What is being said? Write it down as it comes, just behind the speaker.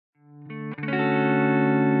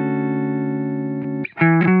Hello,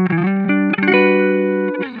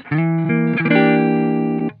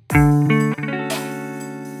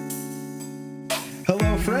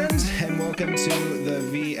 friends, and welcome to the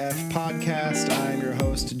VF Podcast. I'm your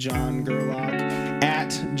host, John Gerlach, at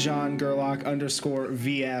John Gerlach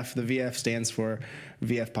 _VF. The VF stands for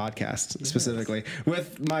VF Podcast, specifically,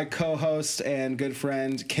 with my co-host and good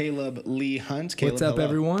friend, Caleb Lee Hunt. Caleb, what's up, hello.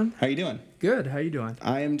 everyone? How you doing? Good. How you doing?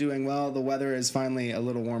 I am doing well. The weather is finally a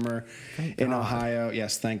little warmer in Ohio.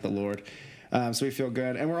 Yes, thank the Lord. So we feel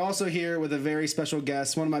good. And we're also here with a very special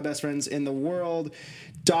guest, one of my best friends in the world,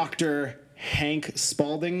 Dr. Hank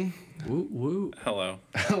Spaulding. Woo woo. Hello.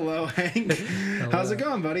 Hello, Hank. Hello. How's it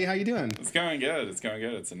going, buddy? How you doing? It's going good. It's going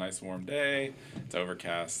good. It's a nice warm day. It's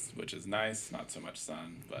overcast, which is nice. Not so much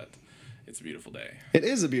sun, but it's a beautiful day. It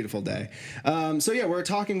is a beautiful day. So yeah, we're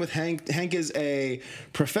talking with Hank. Hank is a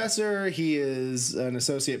professor. He is an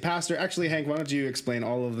associate pastor. Actually, Hank, why don't you explain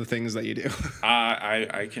all of the things that you do?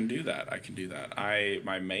 I can do that.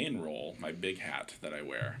 My main role, my big hat that I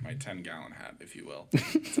wear, my 10-gallon hat, if you will,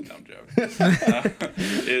 it's a dumb joke,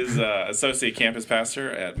 is associate campus pastor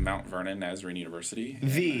at Mount Vernon Nazarene University.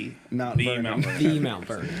 The Mount Vernon. The Mount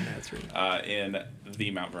Vernon. That's right. In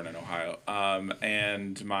the Mount Vernon, Ohio.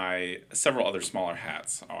 And my several other smaller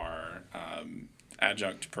hats are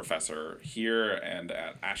adjunct professor here and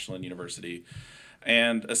at Ashland University,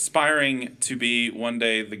 and aspiring to be one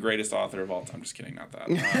day the greatest author of all time. I'm just kidding, not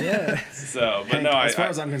that. Yeah. So, but Hank, no, as far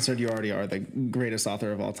as I'm concerned, you already are the greatest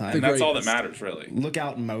author of all time. and that's all that matters, really. Look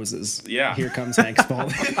out, Moses. Yeah. Here comes Hank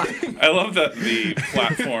Spaulding. I love that the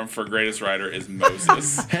platform for greatest writer is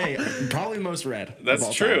Moses. Hey, probably most read. of That's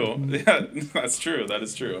all true. time. Yeah, that's true. That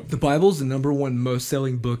is true. The Bible's the #1 most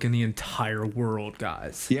selling book in the entire world,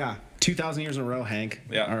 guys. Yeah. 2,000 years in a row, Hank.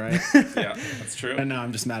 Yeah. All right. Yeah, that's true. And now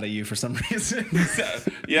I'm just mad at you for some reason.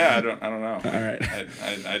 Yeah, I don't know. All right.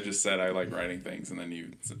 I just said I like writing things, and then you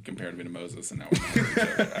compared me to Moses, and now we're not each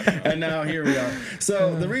other. And now here we are.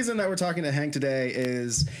 So the reason that we're talking to Hank today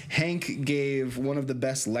is Hank gave one of the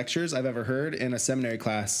best lectures I've ever heard in a seminary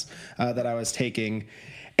class that I was taking.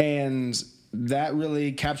 And that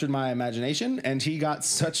really captured my imagination, and he got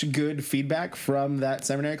such good feedback from that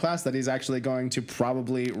seminary class that he's actually going to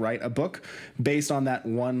probably write a book based on that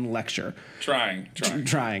one lecture. Trying.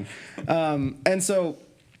 And so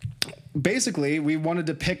basically we wanted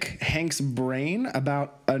to pick Hank's brain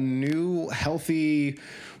about a new, healthy,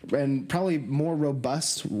 and probably more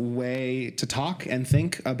robust way to talk and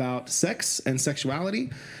think about sex and sexuality,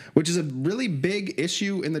 which is a really big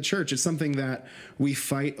issue in the church. It's something that we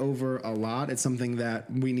fight over a lot. It's something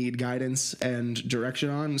that we need guidance and direction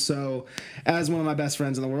on. So as one of my best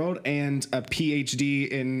friends in the world and a PhD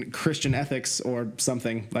in Christian ethics or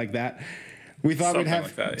something like that, we thought we'd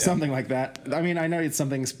have something like that. I mean, I know it's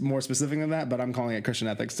something more specific than that, but I'm calling it Christian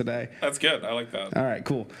ethics today. That's good. I like that. All right,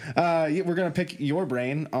 cool. We're going to pick your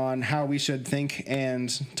brain on how we should think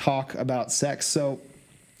and talk about sex. So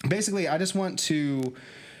basically, I just want to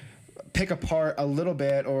pick apart a little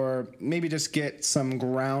bit, or maybe just get some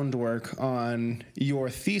groundwork on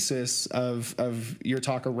your thesis of your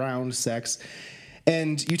talk around sex.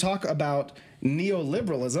 And you talk about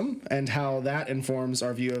neoliberalism and how that informs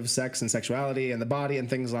our view of sex and sexuality and the body and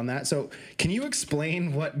things on that. So can you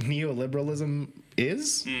explain what neoliberalism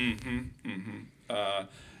is?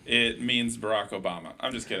 It means Barack Obama.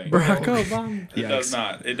 I'm just kidding. Barack Obama. It does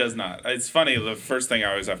not. It does not. It's funny. The first thing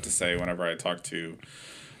I always have to say whenever I talk to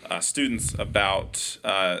students about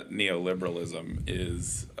neoliberalism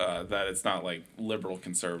is that it's not like liberal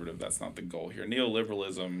conservative. That's not the goal here.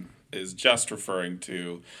 Neoliberalism is just referring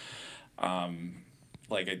to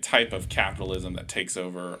like a type of capitalism that takes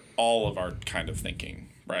over all of our kind of thinking,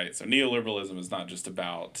 right? So neoliberalism is not just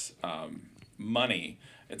about money.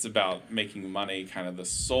 It's about making money kind of the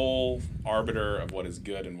sole arbiter of what is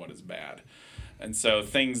good and what is bad. And so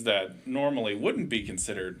things that normally wouldn't be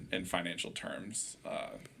considered in financial terms,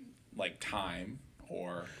 like time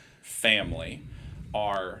or family,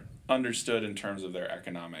 are understood in terms of their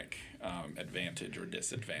economic advantage or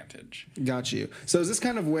disadvantage. Got you. So is this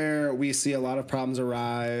kind of where we see a lot of problems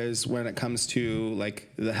arise when it comes to like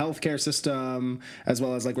the healthcare system, as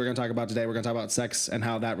well as like we're going to talk about today, we're going to talk about sex and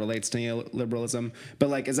how that relates to neoliberalism. But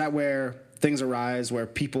like, is that where things arise where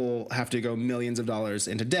people have to go millions of dollars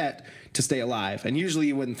into debt to stay alive? And usually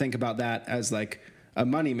you wouldn't think about that as like a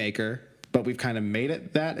moneymaker, but we've kind of made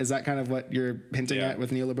it that. Is that kind of what you're hinting at with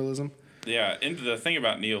neoliberalism? Yeah, and the thing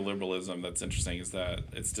about neoliberalism that's interesting is that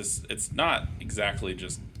it's not exactly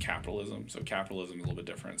just capitalism. So capitalism is a little bit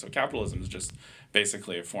different. So capitalism is just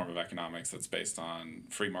basically a form of economics that's based on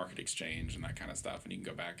free market exchange and that kind of stuff. And you can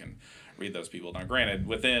go back and read those people. Now, granted,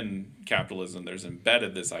 within capitalism, there's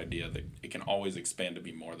embedded this idea that it can always expand to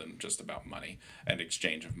be more than just about money and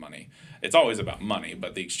exchange of money. It's always about money,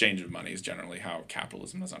 but the exchange of money is generally how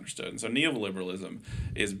capitalism is understood. And so neoliberalism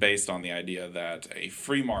is based on the idea that a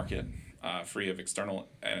free market, free of external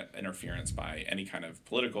interference by any kind of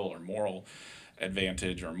political or moral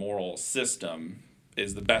advantage or moral system,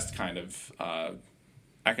 is the best kind of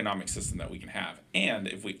economic system that we can have. And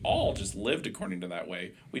if we all just lived according to that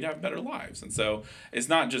way, we'd have better lives. And so it's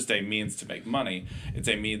not just a means to make money, it's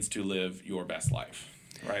a means to live your best life,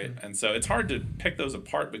 right? And so it's hard to pick those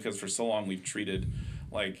apart because for so long we've treated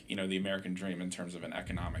the American dream in terms of an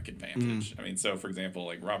economic advantage. I mean, so for example,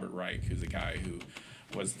 like Robert Reich, who's a guy who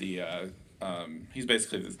was the he's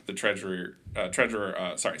basically the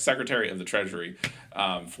Secretary of the Treasury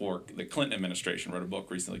for the Clinton administration, wrote a book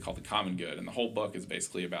recently called The Common Good. And the whole book is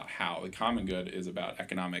basically about how the common good is about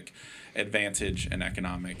economic advantage and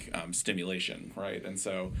economic stimulation, right? And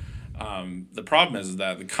so the problem is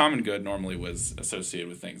that the common good normally was associated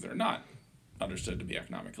with things that are not understood to be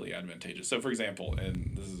economically advantageous. So, for example,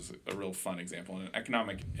 and this is a real fun example, in an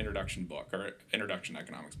economic introduction book or introduction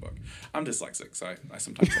economics book. I'm dyslexic, so I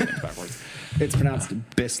sometimes say things backwards. It's pronounced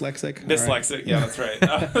bislexic. Dyslexic, right. Yeah, that's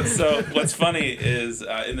right. So, what's funny is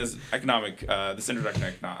in this introduction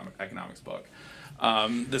economics book,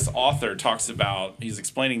 this author talks about, he's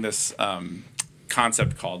explaining this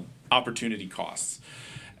concept called opportunity costs.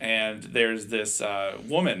 And there's this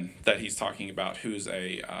woman that he's talking about who's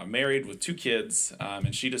married with 2 kids,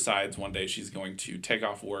 and she decides one day she's going to take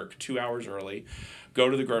off work 2 hours early, go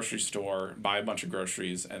to the grocery store, buy a bunch of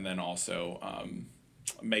groceries, and then also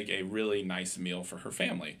make a really nice meal for her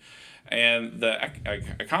family. And the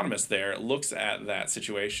economist there looks at that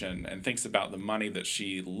situation and thinks about the money that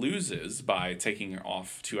she loses by taking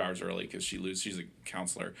off 2 hours early because she's a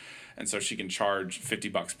counselor, and so she can charge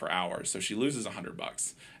 $50 per hour. So she loses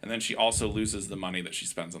 $100, and then she also loses the money that she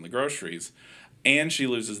spends on the groceries, and she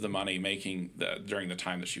loses the money during the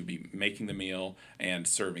time that she would be making the meal and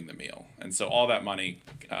serving the meal. And so all that money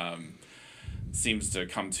seems to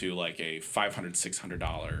come to like a $500,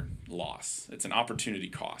 $600 loss. It's an opportunity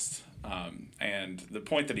cost. And the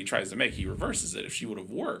point that he tries to make, he reverses it. If she would have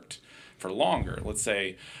worked for longer, let's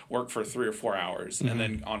say work for 3 or 4 hours, and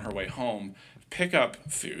then on her way home, pick up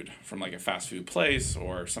food from like a fast food place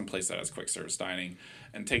or some place that has quick service dining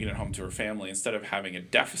and taking it home to her family, instead of having a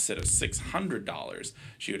deficit of $600,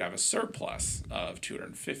 she would have a surplus of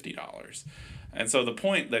 $250. And so the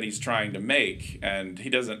point that he's trying to make, and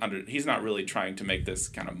he's not really trying to make this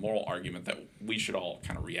kind of moral argument that we should all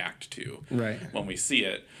kind of react to when we see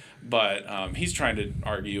it, but he's trying to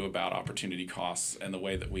argue about opportunity costs and the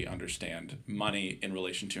way that we understand money in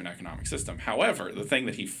relation to an economic system. However, the thing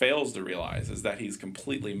that he fails to realize is that he's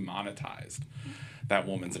completely monetized that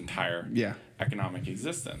woman's entire economic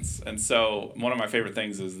existence. And so one of my favorite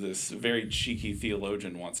things is this very cheeky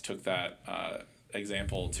theologian once took that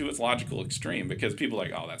example to its logical extreme, because people are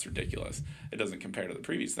like, oh, that's ridiculous. It doesn't compare to the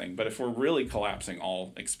previous thing. But if we're really collapsing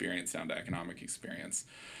all experience down to economic experience,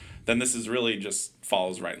 then this is really just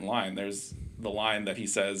follows right in line. There's the line that he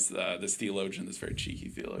says, this very cheeky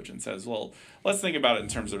theologian says, well, let's think about it in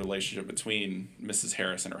terms of the relationship between Mrs.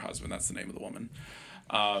 Harris and her husband. That's the name of the woman.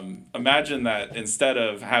 Imagine that instead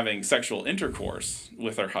of having sexual intercourse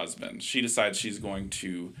with her husband, she decides she's going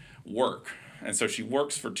to work. And so she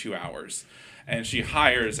works for 2 hours. And she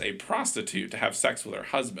hires a prostitute to have sex with her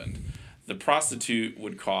husband. The prostitute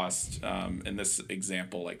would cost, in this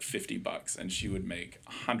example, like $50, and she would make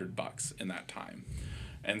 $100 in that time.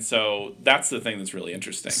 And so that's the thing that's really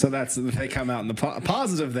interesting. So they come out in the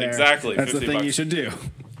positive there. Exactly. That's the thing you should do.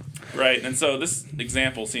 Right. And so this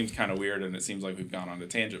example seems kind of weird, and it seems like we've gone on a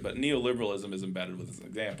tangent, but neoliberalism is embedded with this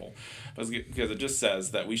example because it just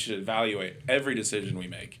says that we should evaluate every decision we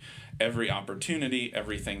make, every opportunity,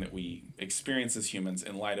 everything that we experience as humans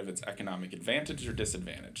in light of its economic advantage or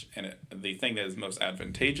disadvantage. And the thing that is most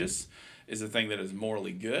advantageous is the thing that is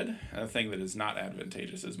morally good, and the thing that is not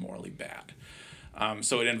advantageous is morally bad.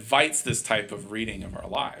 So it invites this type of reading of our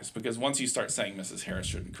lives, because once you start saying Mrs. Harris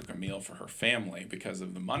shouldn't cook a meal for her family because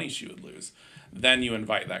of the money she would lose, then you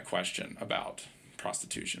invite that question about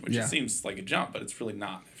prostitution, which seems like a jump, but it's really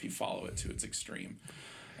not if you follow it to its extreme.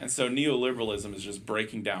 And so neoliberalism is just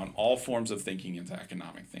breaking down all forms of thinking into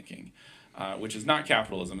economic thinking, which is not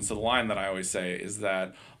capitalism. And so the line that I always say is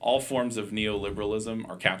that all forms of neoliberalism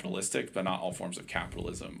are capitalistic, but not all forms of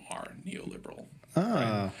capitalism are neoliberal.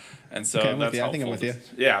 Right? And so that's helpful. I think I'm with you.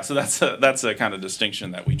 Yeah, so that's a kind of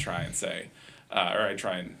distinction that we try and say, or I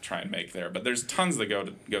try and make there. But there's tons that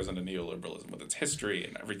goes into neoliberalism with its history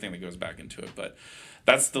and everything that goes back into it. But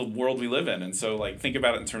that's the world we live in. And so, like, think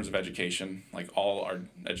about it in terms of education. Like, all our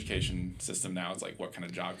education system now is like, what kind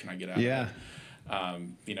of job can I get out of it?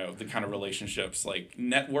 You know, the kind of relationships, like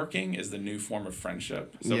networking is the new form of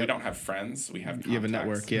friendship. So we don't have friends, we have contacts. You have a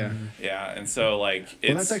network, yeah. Yeah, and so like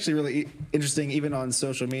well, that's actually really interesting, even on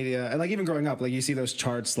social media, and like even growing up, like you see those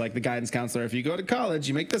charts, like the guidance counselor, if you go to college,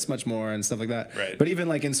 you make this much more and stuff like that. Right. But even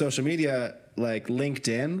like in social media, like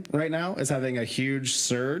LinkedIn right now is having a huge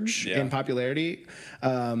surge in popularity,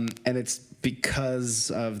 and it's because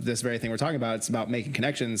of this very thing we're talking about. It's about making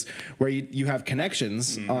connections, where you have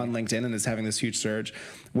connections on LinkedIn and it's having this huge surge,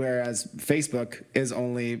 whereas Facebook is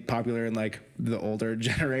only popular in like the older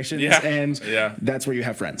generations, and that's where you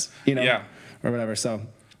have friends, you know, or whatever. So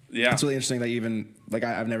it's really interesting that you even like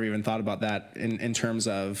I've never even thought about that in terms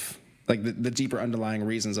of like the deeper underlying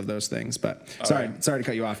reasons of those things. But sorry to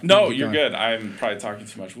cut you off. No, you're good. I'm probably talking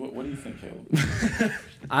too much. What do you think, Caleb?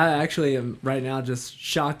 I actually am right now just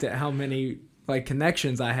shocked at how many like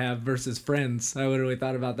connections I have versus friends. I literally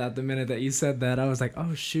thought about that the minute that you said that. I was like,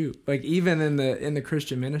 oh shoot. Like even in the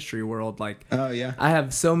Christian ministry world, like I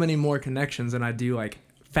have so many more connections than I do like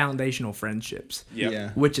foundational friendships.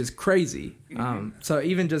 Which is crazy. So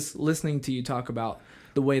even just listening to you talk about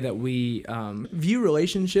the way that we view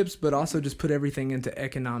relationships, but also just put everything into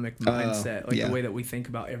economic mindset, like the way that we think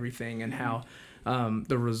about everything and how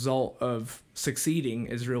the result of succeeding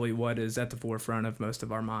is really what is at the forefront of most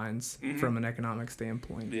of our minds from an economic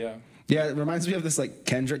standpoint. Yeah, it reminds me of this like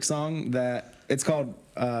Kendrick song that it's called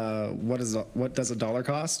what does a dollar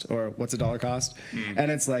cost, or what's a dollar cost?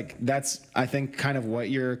 And it's like that's I think kind of what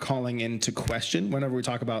you're calling into question whenever we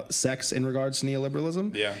talk about sex in regards to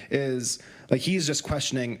neoliberalism. Is like he's just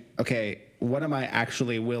questioning, okay, what am I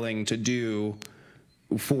actually willing to do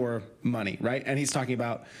for money, right? And he's talking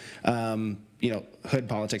about you know, hood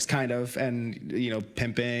politics kind of, and you know,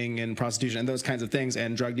 pimping and prostitution and those kinds of things,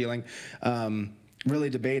 and drug dealing.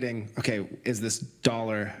 Really debating, okay, is this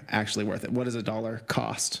dollar actually worth it? What does a dollar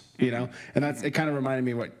cost? You know, and that's it. Kind of reminded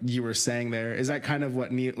me what you were saying there. Is that kind of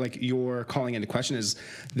what like you're calling into question? Is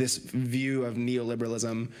this view of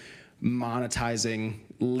neoliberalism monetizing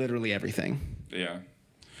literally everything?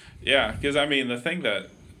 Yeah, because I mean, the thing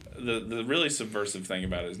that the really subversive thing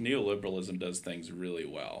about it is neoliberalism does things really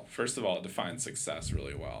well. First of all, it defines success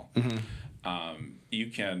really well.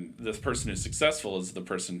 The person who's successful is the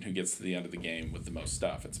person who gets to the end of the game with the most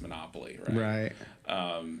stuff. It's monopoly, right?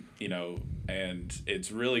 You know, and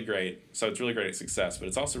it's really great. So it's really great at success, but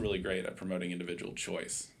it's also really great at promoting individual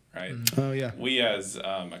choice, right? We as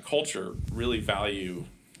a culture really value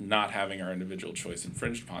not having our individual choice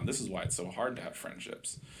infringed upon. This is why it's so hard to have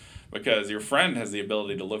friendships. Because your friend has the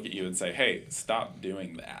ability to look at you and say, "Hey, stop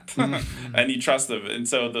doing that," and you trust them, and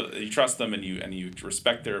so you trust them, and you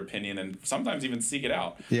respect their opinion, and sometimes even seek it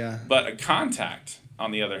out. But a contact,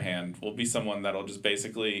 on the other hand, will be someone that'll just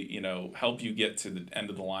basically, you know, help you get to the end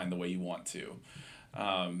of the line the way you want to.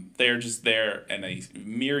 They're just there in a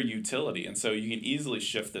mere utility, and so you can easily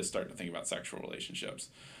shift this, start to think about sexual relationships.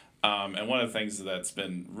 And one of the things that's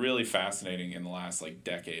been really fascinating in the last like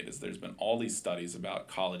decade is there's been all these studies about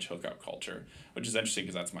college hookup culture, which is interesting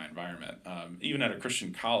because that's my environment. Even at a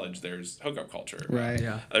Christian college, there's hookup culture.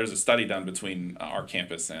 There's a study done between our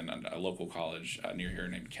campus and a local college near here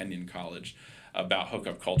named Kenyon College about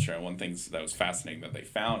hookup culture. And one thing that was fascinating that they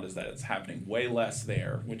found is that it's happening way less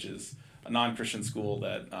there, which is a non-Christian school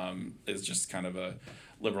that is just kind of a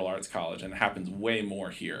liberal arts college, and it happens way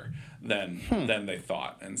more here than they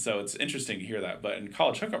thought. And so it's interesting to hear that. But in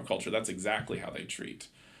college hookup culture, that's exactly how they treat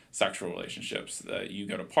sexual relationships. You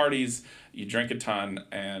go to parties, you drink a ton,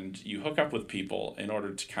 and you hook up with people in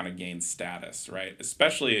order to kind of gain status, right?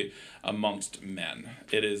 Especially amongst men.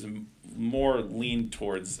 It is more leaned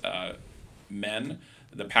towards men.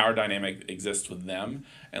 The power dynamic exists with them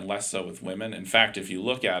and less so with women. In fact, if you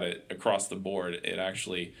look at it across the board, it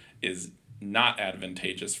actually is not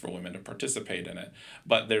advantageous for women to participate in it.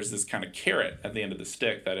 But there's this kind of carrot at the end of the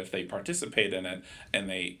stick that if they participate in it and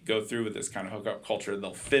they go through with this kind of hookup culture,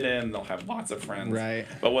 they'll fit in, they'll have lots of friends.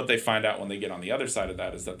 But what they find out when they get on the other side of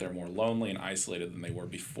that is that they're more lonely and isolated than they were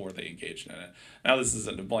before they engaged in it. Now, this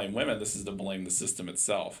isn't to blame women, this is to blame the system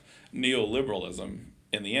itself. Neoliberalism,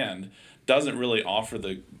 in the end, doesn't really offer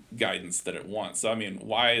the guidance that it wants. So, I mean,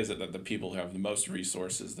 why is it that the people who have the most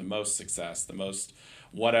resources, the most success, the most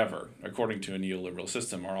whatever, according to a neoliberal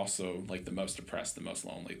system, are also like the most oppressed, the most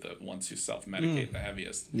lonely, the ones who self-medicate the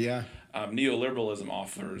heaviest? Neoliberalism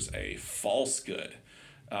offers a false good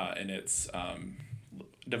in its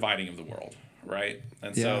dividing of the world, right?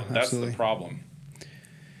 And so that's the problem.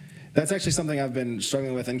 That's actually something I've been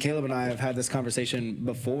struggling with, and Caleb and I have had this conversation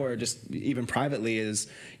before, just even privately. Is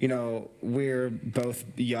we're both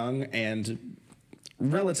young and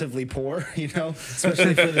relatively poor,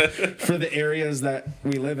 especially for the areas that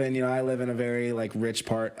we live in. I live in a very rich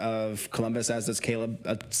part of Columbus, as does Caleb,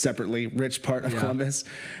 a separately rich part of Columbus.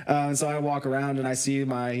 And so I walk around and I see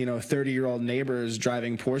my 30-year-old neighbors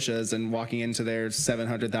driving Porsches and walking into their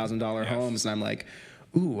 $700,000 homes, and I'm like,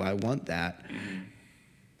 ooh, I want that.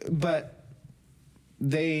 But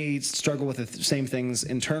they struggle with the same things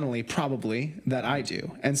internally, probably, that I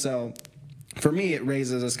do. And so for me, it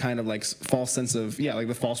raises this kind of false sense of,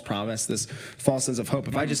 the false promise, this false sense of hope.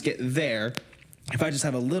 If I just get there, if I just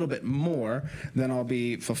have a little bit more, then I'll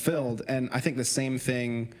be fulfilled. And I think the same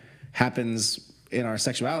thing happens in our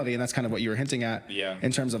sexuality, and that's kind of what you were hinting at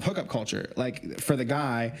in terms of hookup culture. For the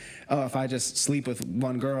guy, if I just sleep with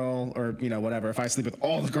one girl or, whatever, if I sleep with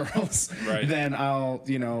all the girls, then I'll,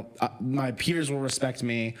 my peers will respect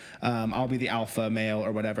me. I'll be the alpha male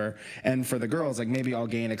or whatever. And for the girls, maybe I'll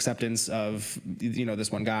gain acceptance of,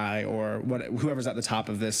 this one guy or whoever's at the top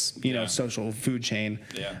of this, social food chain.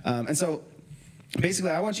 And so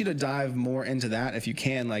basically I want you to dive more into that if you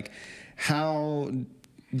can. How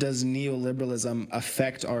does neoliberalism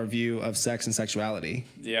affect our view of sex and sexuality?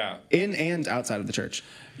 Yeah. In and outside of the church?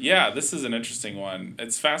 Yeah, this is an interesting one.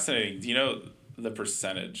 It's fascinating. Do you know the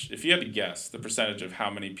percentage, if you had to guess, the percentage of how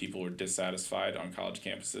many people were dissatisfied on college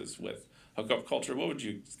campuses with hookup culture? What would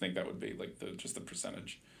you think that would be, just the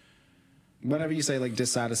percentage? Whenever you say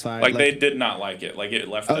dissatisfied, they did not like it. It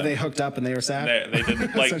left them. They hooked up and they were sad. They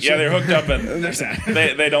didn't they're hooked up and they're sad.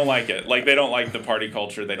 They don't like it. They don't like the party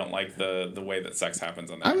culture. They don't like the way that sex happens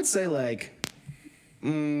on there. I would say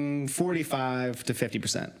 45 to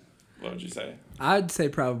 50%. What would you say? I'd say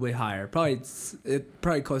probably higher. Probably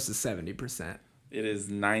close to 70%. It is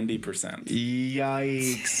 90%.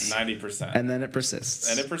 Yikes. 90%. And then it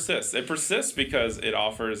persists. It persists because it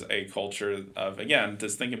offers a culture of, again,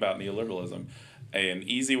 just think about neoliberalism, an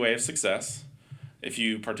easy way of success. If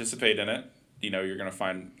you participate in it, you're going to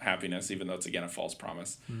find happiness, even though it's, again, a false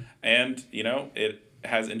promise. And, it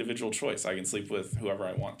has individual choice. I can sleep with whoever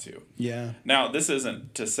I want to. Yeah. Now, this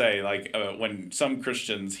isn't to say, when some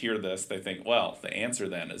Christians hear this, they think, well, the answer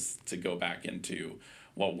then is to go back into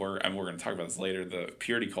we're going to talk about this later, the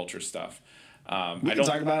purity culture stuff. We can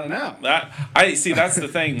talk about it now. That's the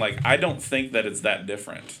thing. I don't think that it's that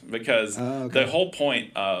different because the whole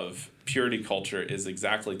point of purity culture is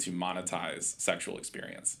exactly to monetize sexual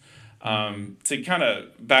experience. To kind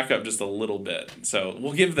of back up just a little bit. So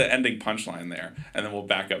we'll give the ending punchline there, and then we'll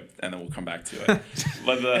back up, and then we'll come back to it.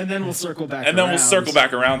 And then we'll circle back. And then we'll circle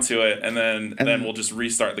back around to it, and then we'll just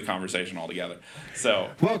restart the conversation altogether. So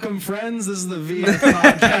welcome, friends. This is the VF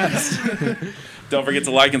podcast. Don't forget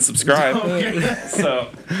to like and subscribe. So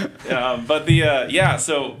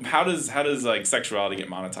how does sexuality get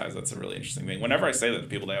monetized? That's a really interesting thing. Whenever I say that to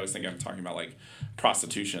people, they always think I'm talking about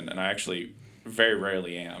prostitution, and I actually very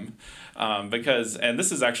rarely am, because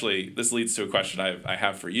this leads to a question I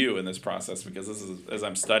have for you in this process, because this is as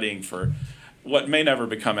I'm studying for what may never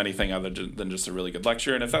become anything other than just a really good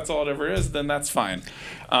lecture, and if that's all it ever is, then that's fine.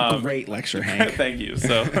 Great lecture, Hank. Thank you.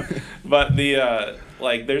 So, but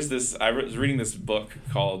there's this. I was reading this book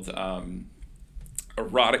called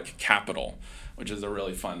Erotic Capital, which is a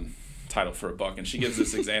really fun title for a book, and she gives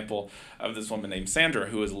this example of this woman named Sandra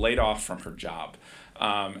who was laid off from her job.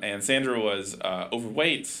 And Sandra was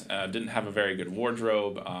overweight, didn't have a very good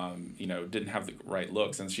wardrobe, didn't have the right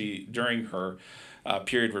looks. And she, during her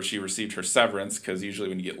period where she received her severance, because usually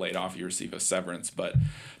when you get laid off, you receive a severance. But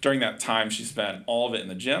during that time, she spent all of it in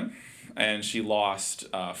the gym, and she lost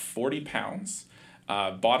 40 pounds.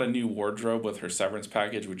 Bought a new wardrobe with her severance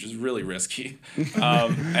package, which is really risky,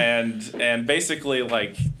 and basically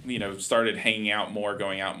started hanging out more,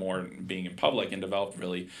 going out more, being in public, and developed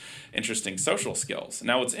really interesting social skills.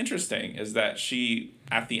 Now, what's interesting is that she,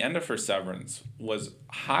 at the end of her severance, was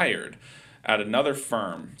hired at another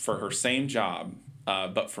firm for her same job,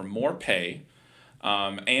 but for more pay,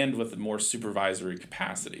 and with more supervisory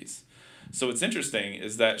capacities. So what's interesting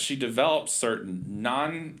is that she developed certain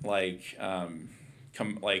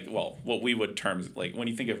what we would term when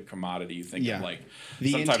you think of commodity, you think of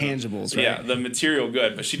the intangibles, right? The material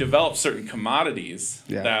good. But she developed certain commodities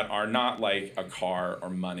that are not like a car or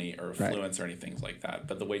money or affluence or anything like that.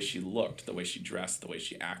 But the way she looked, the way she dressed, the way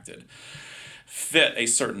she acted fit a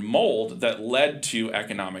certain mold that led to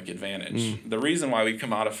economic advantage. The reason why we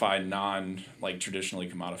commodify traditionally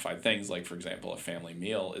commodified things, like for example a family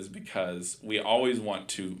meal, is because we always want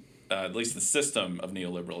to at least the system of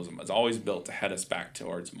neoliberalism is always built to head us back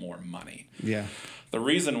towards more money. Yeah. The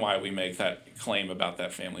reason why we make that claim about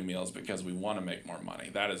that family meal is because we want to make more money.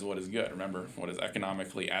 That is what is good. Remember, what is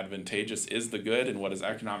economically advantageous is the good, and what is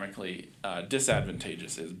economically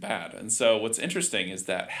disadvantageous is bad. And so what's interesting is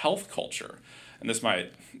that health culture, and this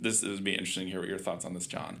would be interesting to hear what your thoughts on this,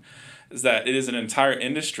 John, is that it is an entire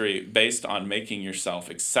industry based on making yourself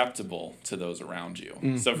acceptable to those around you.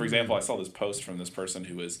 Mm-hmm. So, for example, I saw this post from this person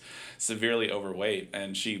who was severely overweight,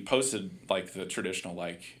 and she posted like the traditional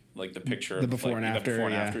like the picture the before of and like, after, the before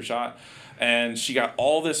and after shot, and she got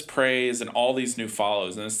all this praise and all these new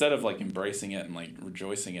follows, and instead of like embracing it and like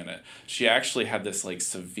rejoicing in it, she actually had this like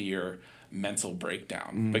severe mental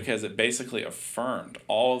breakdown because it basically affirmed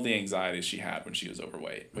all of the anxieties she had when she was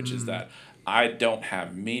overweight, which is that I don't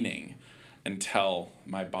have meaning until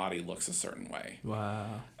my body looks a certain way.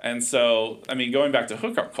 Wow. And so, I mean, going back to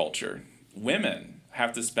hookup culture, women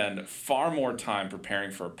have to spend far more time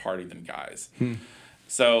preparing for a party than guys.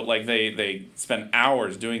 So, like, they spend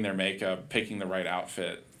hours doing their makeup, picking the right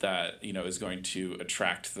outfit that, you know, is going to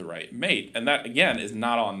attract the right mate. And that, again, is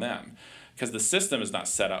not on them because the system is not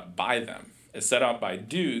set up by them. It's set up by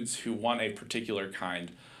dudes who want a particular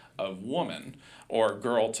kind of woman or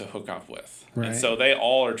girl to hook up with. Right. And so they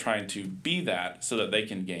all are trying to be that so that they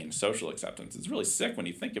can gain social acceptance. It's really sick when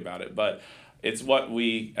you think about it, but it's what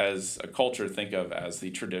we as a culture think of as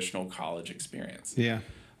the traditional college experience. Yeah.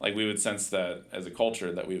 Like we would sense that as a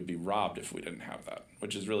culture that we would be robbed if we didn't have that,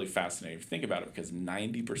 which is really fascinating if you think about it because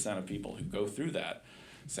 90% of people who go through that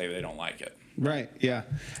say they don't like it. Right, yeah.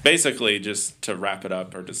 Basically, just to wrap it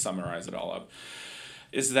up or to summarize it all up,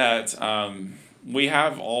 is that we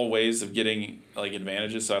have all ways of getting like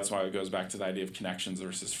advantages. So that's why it goes back to the idea of connections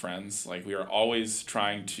versus friends. Like we are always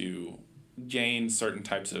trying to gain certain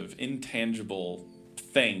types of intangible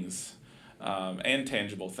things and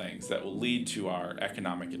tangible things that will lead to our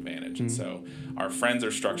economic advantage. And so our friends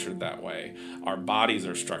are structured that way. Our bodies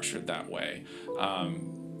are structured that way.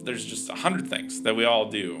 There's just 100 things that we all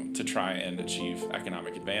do to try and achieve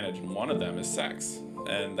economic advantage. And one of them is sex.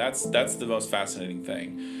 And that's the most fascinating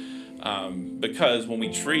thing. Because when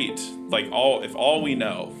we treat if all we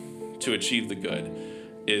know to achieve the good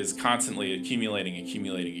is constantly accumulating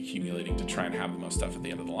to try and have the most stuff at the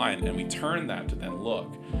end of the line, and we turn that to then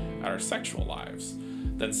look at our sexual lives,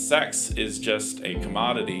 then sex is just a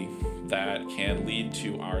commodity that can lead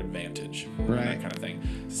to our advantage. Right. That kind of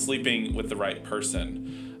thing. Sleeping with the right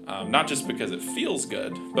person, not just because it feels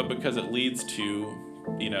good, but because it leads to,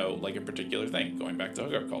 like a particular thing. Going back to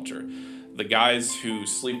hookup culture, the guys who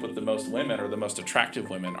sleep with the most women or the most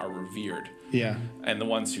attractive women are revered. Yeah. And the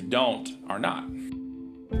ones who don't are not.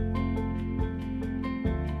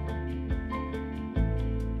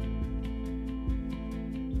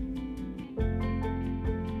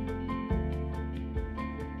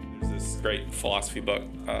 Great philosophy book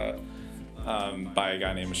by a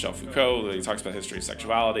guy named Michel Foucault that he talks about the history of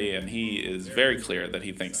sexuality, and he is very clear that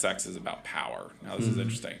he thinks sex is about power. Now this is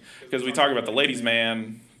interesting because we talk about the ladies'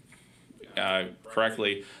 man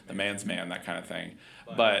correctly, the man's man, that kind of thing.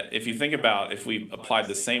 But if you think about if we applied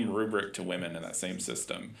the same rubric to women in that same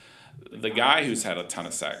system, the guy who's had a ton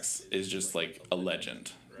of sex is just like a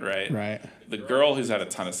legend. Right. The girl who's had a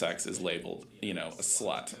ton of sex is labeled, a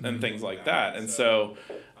slut and things like that. And so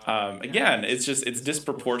again, it's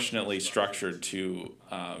disproportionately structured to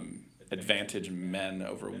advantage men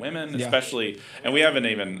over women, especially, and we haven't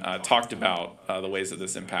even talked about the ways that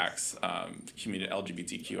this impacts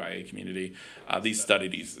LGBTQIA community. These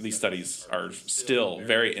studies are still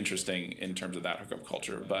very interesting in terms of that hookup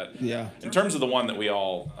culture, but in terms of the one that we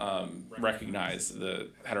all recognize, the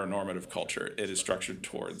heteronormative culture, it is structured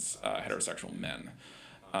towards heterosexual men.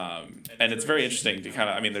 And it's very interesting to kind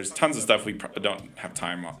of, there's tons of stuff we don't have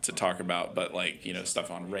time to talk about, but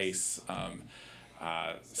stuff on race,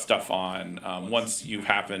 stuff on once you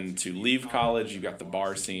happen to leave college, you've got the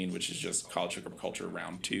bar scene, which is just college hookup culture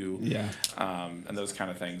round 2, and those kind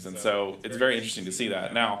of things. And so it's very interesting to see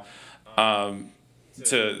that. Now,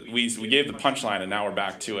 we gave the punchline, and now we're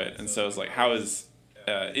back to it. And so it's like, how is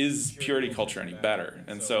purity culture any better?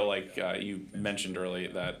 And so you mentioned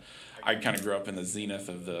earlier that I kind of grew up in the zenith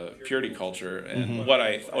of the purity culture, and what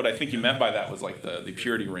I think you meant by that was like the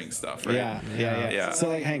purity ring stuff, right? Yeah. So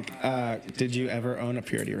Hank, did you ever own a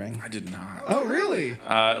purity ring? I did not. Oh, really?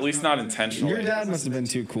 At least not intentionally. Your dad must have been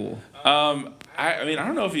too cool. I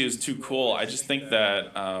don't know if he was too cool. I just think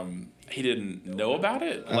that he didn't know about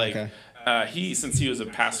it. Since he was a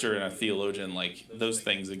pastor and a theologian, those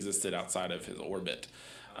things existed outside of his orbit.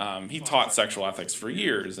 He taught sexual ethics for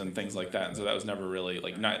years and things like that, and so that was never really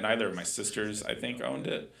neither of my sisters, I think, owned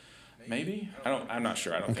it. maybe I'm not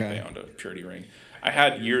sure. I don't Okay. think they owned a purity ring. I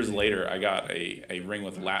had years later. I got a ring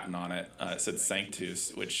with Latin on it. It said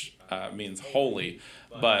Sanctus, which means holy,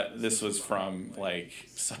 but this was from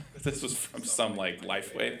some like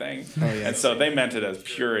Lifeway thing, and so they meant it as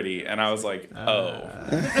purity, and I was like, oh,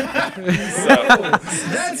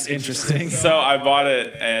 That's interesting. so I bought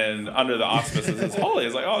it, and under the auspices as holy, I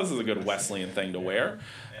was like, oh, this is a good Wesleyan thing to wear.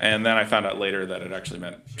 And then I found out later that it actually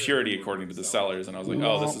meant purity according to the sellers, and I was like,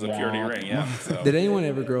 oh, this is a purity ring, yeah. So. Did anyone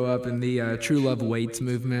ever grow up in the True Love Waits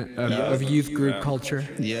movement of youth group culture?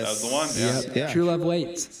 Yes. That was the one. Yeah. Yep. Yeah. True Love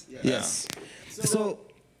Waits. Yes. So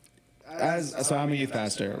I'm a youth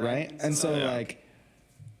pastor, right? And so like,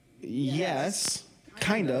 yes,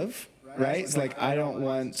 kind of. Right? It's like I don't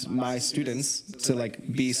want my students to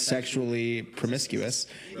like be sexually promiscuous,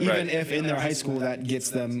 even if in their high school that gets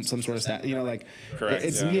them some sort of like Correct,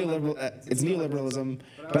 it's neoliberalism,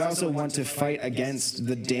 but I also want to fight against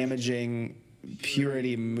the damaging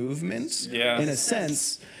purity movement in a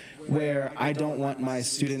sense where I don't want my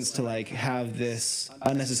students to like have this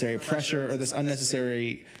unnecessary pressure or this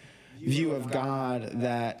unnecessary view of God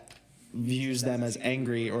that views them as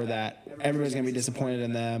angry, or that everybody's going to be disappointed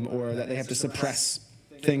in them, or that they have to suppress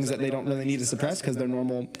things that they don't really need to suppress because they're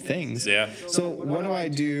normal things. Yeah. So what do I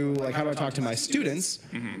do? Like, how do I talk to my students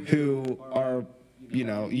who are,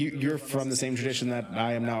 you're from the same tradition that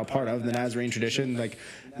I am now a part of, the Nazarene tradition, like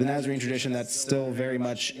the Nazarene tradition that's still very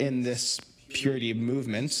much in this purity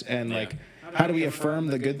movement, and like, how do we affirm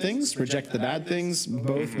the good things, reject the bad things,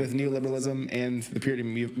 both with neoliberalism and the purity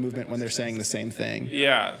movement when they're saying the same thing?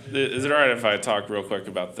 Yeah. Is it all right if I talk real quick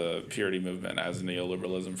about the purity movement as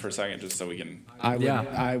neoliberalism for a second, just so we can...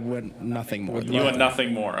 I would nothing more. You want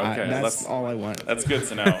nothing more. Okay. That's all I want. That's good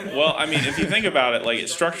to know. Well, I mean, if you think about it, like, it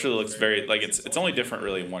structurally looks very... Like, it's only different,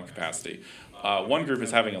 really, in one capacity. One group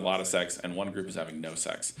is having a lot of sex, and one group is having no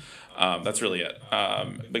sex. That's really it.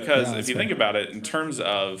 Because if you think about it, in terms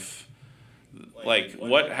of... Like,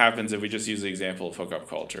 what happens if we just use the example of hookup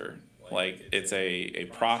culture? Like, it's a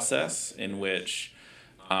process in which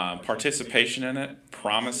participation in it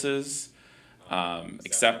promises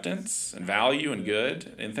acceptance and value and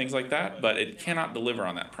good and things like that, but it cannot deliver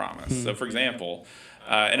on that promise. So, for example,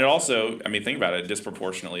 and it also, I mean, think about it,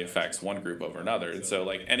 disproportionately affects one group over another. And so,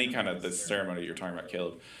 like, any kind of this ceremony you're talking about,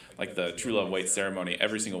 Caleb, like the True Love Waits ceremony,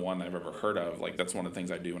 every single one I've ever heard of, like, that's one of the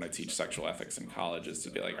things I do when I teach sexual ethics in college, is to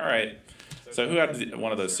be like, all right, so who had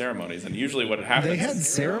one of those ceremonies? And usually what happens... They had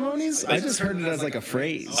ceremonies? I just heard it as like a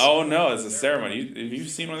phrase. Oh, no, it's a ceremony. Have you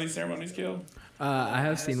seen one of these ceremonies, Caleb? I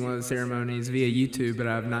have seen one of the ceremonies via YouTube, but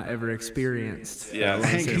I've not ever experienced. Yeah.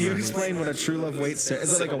 Hank, can you explain what a True Love Waits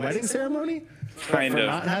is? It like a wedding ceremony? Kind of.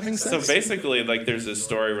 Not having sex? So basically, like, there's this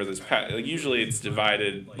story where like, usually it's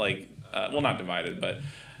divided, like, well, not divided, but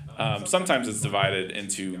sometimes it's divided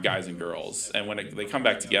into guys and girls. And when they come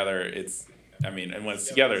back together, and when it's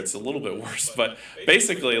together, it's a little bit worse. But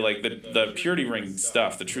basically, like, the purity ring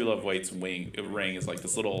stuff, the True Love Waits ring is like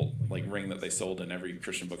this little, like, ring that they sold in every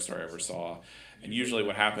Christian bookstore I ever saw. And usually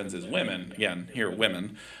what happens is women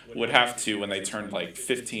would have to, when they turned like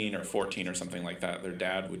 15 or 14 or something like that, their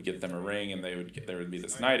dad would get them a ring, and there would be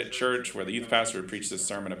this night at church where the youth pastor would preach this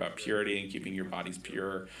sermon about purity and keeping your bodies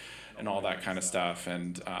pure and all that kind of stuff.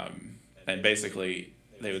 And basically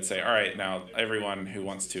they would say, all right, now everyone who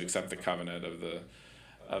wants to accept the covenant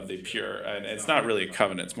of the pure, and it's not really a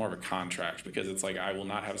covenant, it's more of a contract, because it's like, I will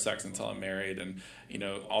not have sex until I'm married, and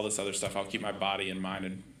all this other stuff. I'll keep my body and mind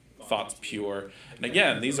and thoughts pure. And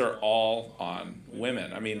again, these are all on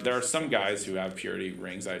women. I mean, there are some guys who have purity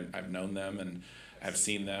rings. I've known them and have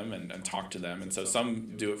seen them and talked to them, and so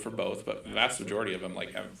some do it for both, but the vast majority of them,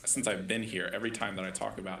 like, since I've been here, every time that I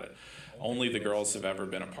talk about it, only the girls have ever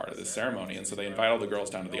been a part of this ceremony. And so they invite all the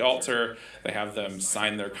girls down to the altar. They have them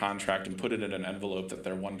sign their contract and put it in an envelope that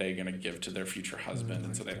they're one day going to give to their future husband.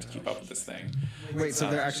 And so they have to keep up with this thing. Wait, so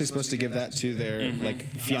they're actually supposed to give that to their like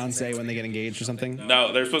fiance when they get engaged or something?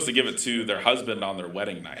 No, they're supposed to give it to their husband on their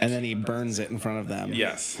wedding night. And then he burns it in front of them.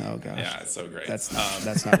 Yes. Oh gosh. Yeah, it's so great. That's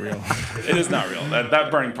not real. It is not real.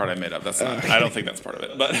 That burning part I made up. That's not. I don't think that's part of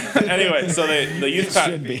it. But anyway, so the youth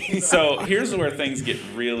should be. So here's where things get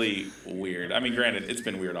really weird. I mean, granted, it's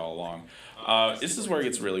been weird all along. This is where it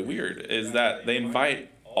gets really weird, is that they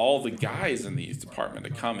invite all the guys in the youth department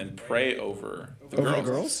to come and pray over the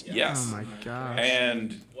girls. Yes. Oh my gosh.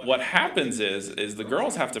 And what happens is the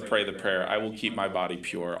girls have to pray the prayer, I will keep my body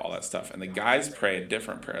pure, all that stuff. And the guys pray a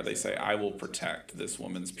different prayer. They say, I will protect this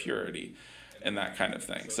woman's purity, and that kind of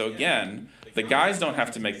thing. So again, the guys don't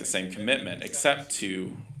have to make the same commitment, except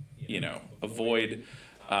to, avoid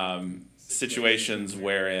situations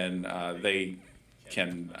wherein they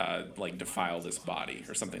can like defile this body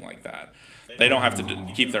or something like that. They don't have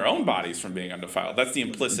to keep their own bodies from being undefiled. That's the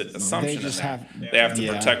implicit assumption. They just have to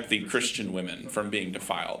protect the Christian women from being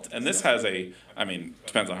defiled. And this has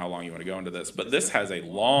depends on how long you want to go into this, but this has a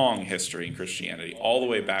long history in Christianity, all the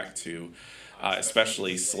way back to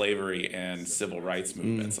especially slavery and civil rights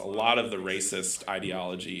movements. A lot of the racist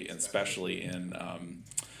ideology, especially in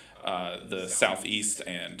the Southeast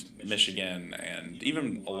and Michigan, and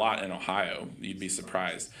even a lot in Ohio, you'd be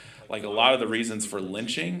surprised. Like, a lot of the reasons for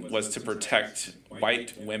lynching was to protect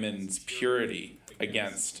white women's purity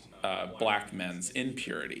against black men's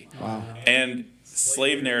impurity. Wow. And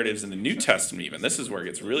slave narratives in the New Testament, even, this is where it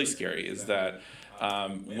gets really scary, is that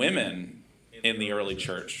women in the early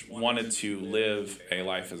church wanted to live a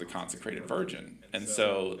life as a consecrated virgin. And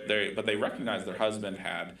so they recognized their husband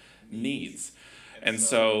had needs. And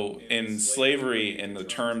so in slavery, in the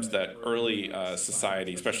terms that early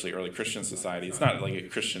society, especially early Christian society, it's not like a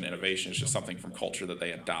Christian innovation, it's just something from culture that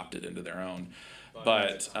they adopted into their own.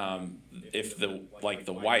 But if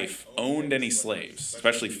the wife owned any slaves,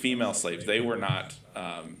 especially female slaves, they were not,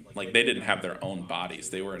 they didn't have their own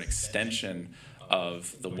bodies. They were an extension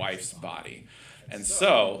of the wife's body. And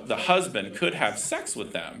so the husband could have sex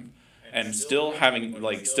with them, and still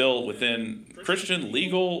within Christian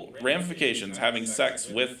legal ramifications, having sex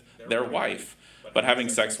with their wife, but having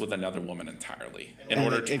sex with another woman entirely.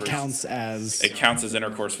 It counts as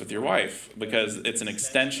intercourse with your wife, because it's an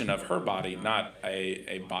extension of her body, not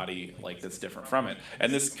a body that's different from it.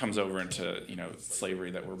 And this comes over into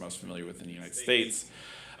slavery that we're most familiar with in the United States.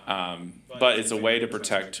 But it's a way to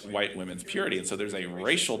protect white women's purity, and so there's a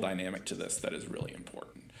racial dynamic to this that is really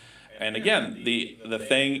important. And again, the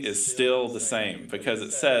thing is still the same, because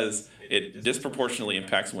it says it disproportionately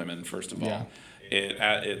impacts women, first of all. Yeah.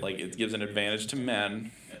 It gives an advantage to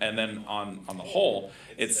men, and then on the whole,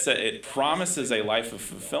 it promises a life of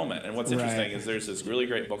fulfillment. And what's interesting is there's this really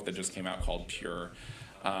great book that just came out called Pure,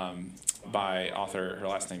 by author, her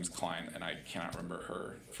last name's Klein, and I cannot remember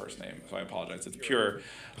her first name, so I apologize. It's Pure,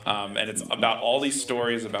 and it's about all these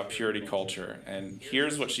stories about purity culture. And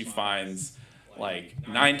here's what she finds.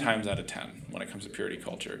 9 times out of 10 when it comes to purity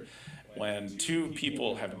culture, when two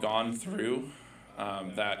people have gone through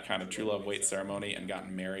that kind of true love wait ceremony and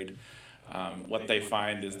gotten married, what they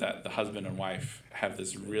find is that the husband and wife have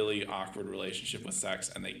this really awkward relationship with sex,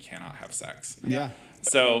 and they cannot have sex. Yeah.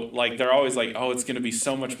 So they're always oh, it's going to be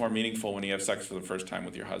so much more meaningful when you have sex for the first time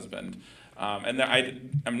with your husband. And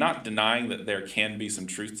I'm not denying that there can be some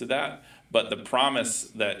truth to that, but the promise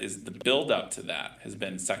that is the build-up to that has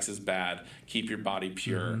been sex is bad, keep your body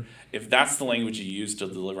pure. Mm-hmm. If that's the language you use to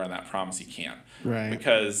deliver on that promise, you can't. Right.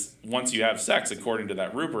 Because once you have sex, according to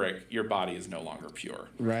that rubric, your body is no longer pure.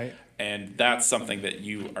 Right. And that's something that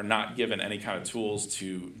you are not given any kind of tools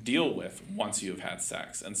to deal with once you have had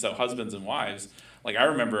sex. And so husbands and wives, I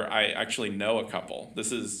remember I actually know a couple.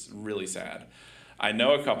 This is really sad. I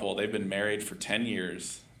know a couple, they've been married for 10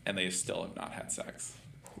 years, and they still have not had sex.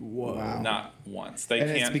 Whoa. Wow. Not once.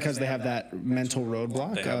 It's because they have that mental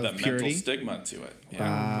roadblock they have that purity? mental stigma to it. Yeah.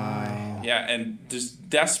 Wow. Yeah, and just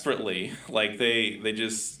desperately, they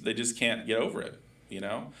just can't get over it,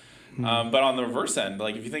 But on the reverse end,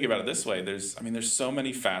 if you think about it this way, there's so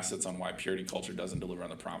many facets on why purity culture doesn't deliver on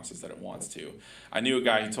the promises that it wants to. I knew a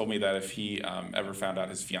guy who told me that if he ever found out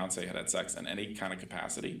his fiance had sex in any kind of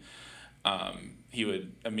capacity, he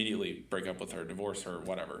would immediately break up with her, divorce her,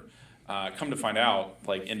 whatever. Come to find out,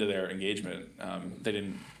 into their engagement, they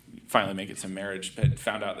didn't finally make it to marriage, but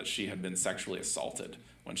found out that she had been sexually assaulted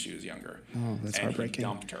when she was younger. Oh, that's heartbreaking. He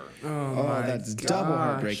dumped her. Oh, that's double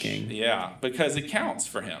heartbreaking. Yeah, because it counts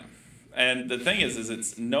for him. And the thing is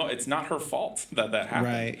it's not her fault that happened.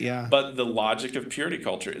 Right, yeah. But the logic of purity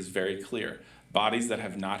culture is very clear. Bodies that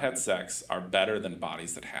have not had sex are better than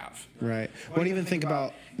bodies that have. Right. What do you even think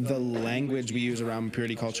about the language we use around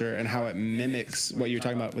purity culture and how it mimics what you're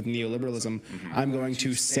talking about with neoliberalism? Mm-hmm. I'm going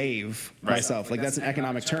to save myself. That's an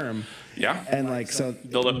economic term. Yeah. And so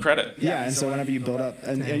build up credit. Yeah. And so whenever you build up,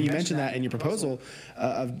 and you mentioned that in your proposal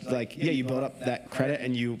you build up that credit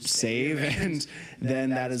and you save, and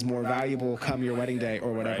then that is more valuable come your wedding day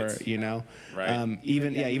or whatever, Right.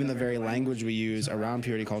 Even the very language we use around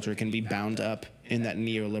purity culture can be bound up in that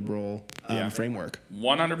neoliberal framework.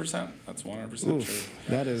 100%. That's 100% true.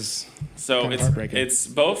 That is so kind of heartbreaking. It's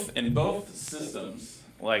both in both systems,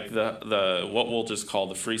 the what we'll just call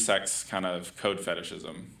the free sex kind of code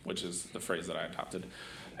fetishism, which is the phrase that I adopted,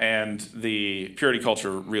 and the purity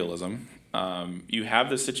culture realism. You have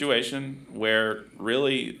this situation where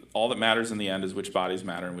really all that matters in the end is which bodies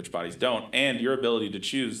matter and which bodies don't, and your ability to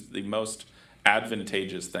choose the most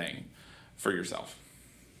advantageous thing for yourself.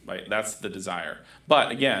 right? That's the desire.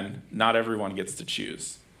 But again, not everyone gets to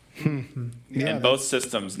choose. In both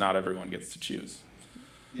systems, not everyone gets to choose.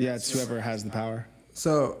 Yeah, it's whoever has the power.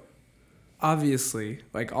 So obviously,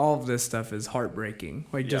 like, all of this stuff is heartbreaking,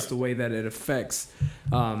 like just the way that it affects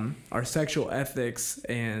our sexual ethics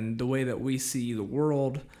and the way that we see the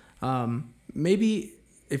world. Maybe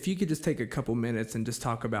if you could just take a couple minutes and just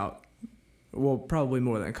talk about, well, probably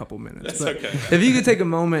more than a couple minutes. That's okay. If you could take a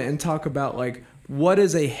moment and talk about, like, what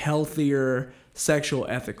does a healthier sexual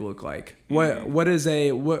ethic look like? What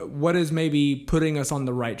is maybe putting us on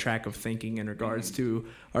the right track of thinking in regards to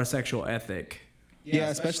our sexual ethic? Yeah,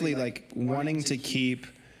 especially like wanting to keep,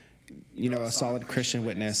 a solid Christian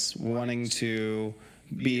witness, wanting to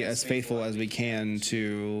be as faithful as we can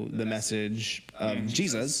to the message of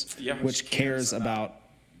Jesus, which cares about,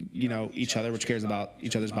 each other, which cares about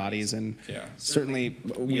each other's bodies. And certainly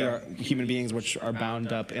we are human beings which are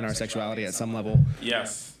bound up in our sexuality at some level.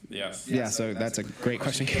 Yes. Yeah, so that's a great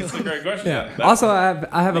question, Caleb. That's a great question. Yeah. Also,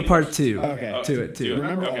 I have a part two to it too.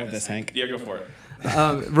 Remember all of this, Hank. Yeah, go for it.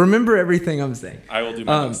 Remember everything I'm saying. I will do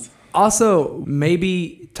my best. Also,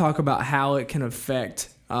 maybe talk about how it can affect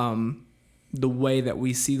the way that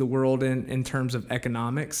we see the world in terms of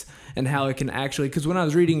economics, and how it can actually, because when I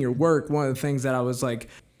was reading your work, one of the things that I was like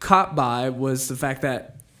caught by was the fact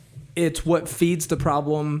that it's what feeds the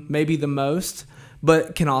problem maybe the most,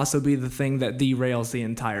 but can also be the thing that derails the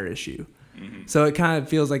entire issue. So it kind of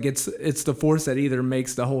feels like it's the force that either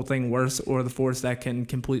makes the whole thing worse or the force that can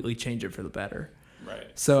completely change it for the better. Right.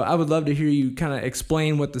 So I would love to hear you kind of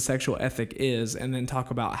explain what the sexual ethic is, and then talk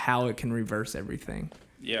about how it can reverse everything.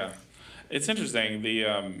 Yeah, it's interesting.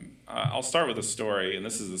 I'll start with a story, and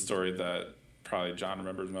this is the story that probably John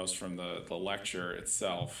remembers most from the lecture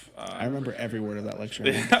itself. I remember every word of that lecture.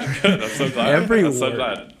 Yeah, good. I'm so glad. Every I'm so word.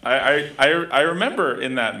 glad. I remember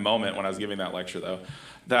in that moment when I was giving that lecture, though,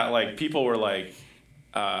 that like people were like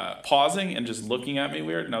pausing and just looking at me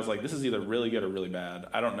weird, and I was like, this is either really good or really bad.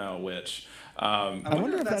 I don't know which. I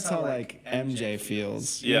wonder if that's how like MJ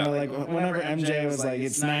feels. Yeah. Like whenever MJ was like,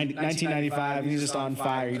 it's 1995, he's just on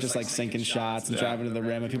fire, he's just like sinking shots and driving to the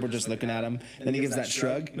rim, and people are just looking at him. Then he gives that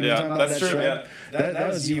shrug. Yeah, that's true. Shrug? That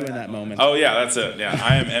was you in that moment. Oh yeah, that's it. Yeah,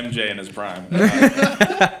 I am MJ in his prime.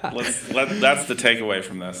 That's the takeaway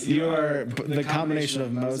from this. You are the combination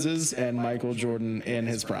of Moses and Michael Jordan in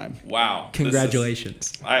his prime. Wow.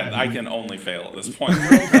 Congratulations. I can only fail at this point.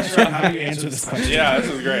 How do you answer this question? Yeah,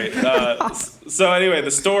 this is great. So anyway,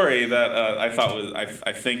 the story that I thought was,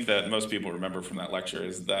 I think that most people remember from that lecture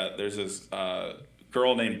is that there's this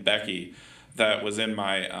girl named Becky that was in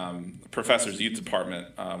my professor's youth department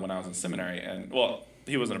when I was in seminary. And well,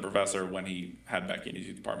 he wasn't a professor when he had Becky in his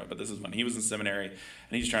youth department, but this is when he was in seminary, and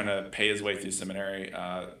he's trying to pay his way through seminary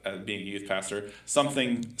as being a youth pastor.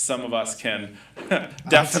 Something some of us can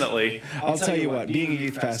definitely. I'll tell you what, being a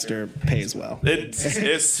youth pastor pays well. It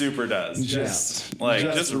super does. Just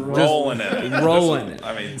rolling in it. Rolling it.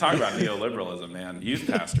 I mean, talk about neoliberalism, man. Youth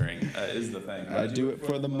pastoring is the thing. I do it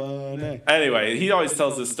for the money. Anyway, he always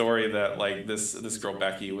tells this story that like this girl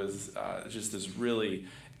Becky was just this really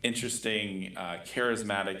interesting,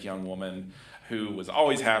 charismatic young woman who was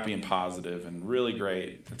always happy and positive and really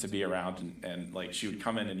great to be around. And like she would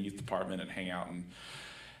come in the youth department and hang out in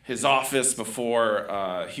his office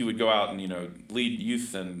before he would go out and lead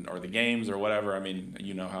youth or the games or whatever. I mean,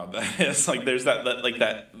 you know how that is. Like there's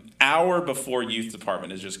that hour before youth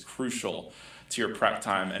department is just crucial to your prep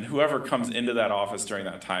time, and whoever comes into that office during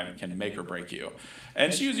that time can make or break you.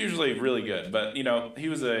 And she was usually really good, but he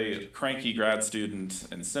was a cranky grad student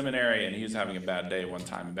in seminary, and he was having a bad day one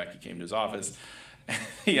time, and Becky came to his office.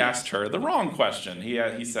 He asked her the wrong question.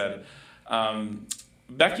 He said,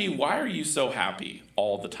 Becky, why are you so happy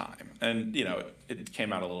all the time? And it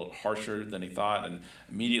came out a little harsher than he thought, and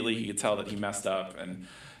immediately he could tell that he messed up. And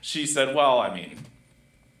she said, well, I mean,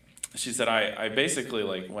 she said, I basically,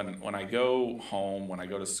 like, when I go home, when I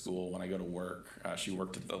go to school, when I go to work, she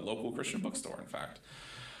worked at the local Christian bookstore, in fact,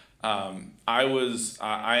 I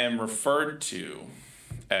am referred to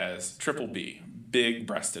as Triple B,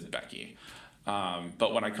 big-breasted Becky.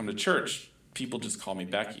 But when I come to church, people just call me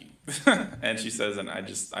Becky. And she says, and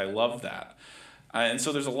I love that. And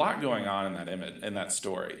so there's a lot going on in that image, in that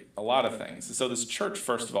story, a lot of things. So this church,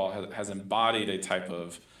 first of all, has embodied a type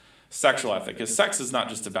of sexual ethic, because sex is not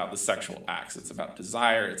just about the sexual acts. It's about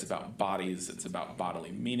desire, it's about bodies, it's about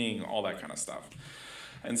bodily meaning, all that kind of stuff.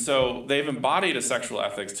 And so they've embodied a sexual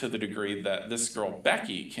ethics to the degree that this girl,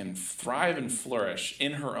 Becky, can thrive and flourish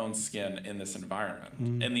in her own skin in this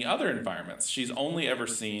environment. In the other environments, she's only ever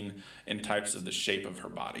seen in types of the shape of her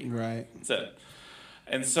body. Right. That's it.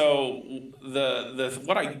 And so the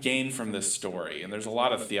what I gain from this story, and there's a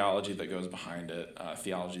lot of theology that goes behind it,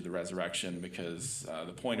 theology of the resurrection, because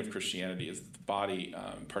the point of Christianity is that the body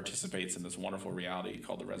participates in this wonderful reality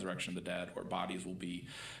called the resurrection of the dead, where bodies will be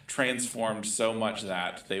transformed so much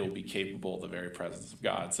that they will be capable of the very presence of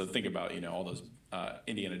God. So think about, all those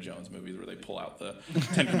Indiana Jones movies where they pull out the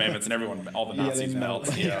Ten Commandments and all the Nazis melt.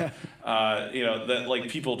 That like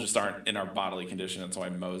people just aren't in our bodily condition. That's why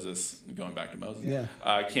Moses, going back to Moses,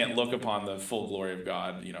 can't look upon the full glory of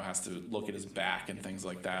God. Has to look at his back and things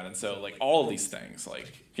like that. And so like all of these things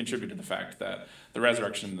like contribute to the fact that the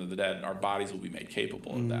resurrection of the dead, our bodies will be made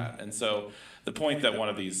capable of that. And so the point that one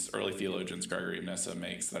of these early theologians, Gregory of Nyssa,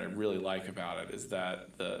 makes that I really like about it is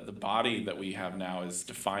that the body that we have now is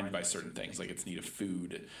defined by certain things, like its need of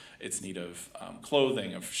food, its need of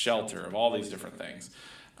clothing, of shelter, of all these different things.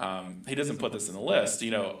 He doesn't put this in the list,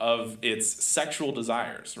 of its sexual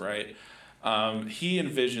desires, right? He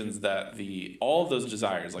envisions that all of those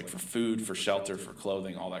desires, like for food, for shelter, for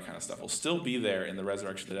clothing, all that kind of stuff, will still be there in the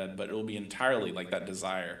resurrection of the dead, but it will be entirely, like that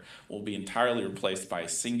desire, will be entirely replaced by a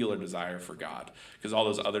singular desire for God, because all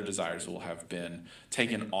those other desires will have been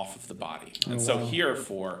taken off of the body. And so here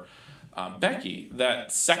for Becky,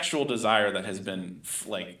 that sexual desire that has been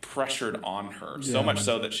like pressured on her, so much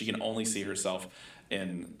so that she can only see herself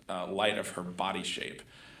in light of her body shape,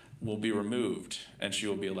 will be removed and she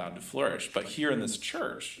will be allowed to flourish. But here in this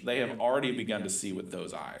church, they have already begun to see with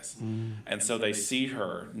those eyes. And so they see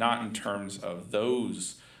her not in terms of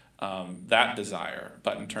that desire,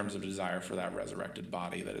 but in terms of desire for that resurrected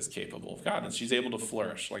body that is capable of God. And she's able to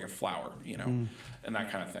flourish like a flower, and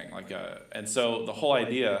that kind of thing. And so the whole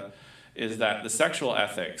idea is that the sexual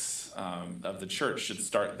ethics of the church should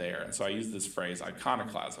start there. And so I use this phrase,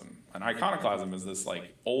 iconoclasm. And iconoclasm is this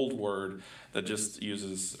like old word that just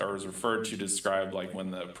uses or is referred to describe like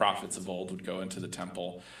when the prophets of old would go into the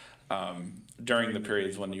temple during the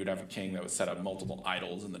periods when you'd have a king that would set up multiple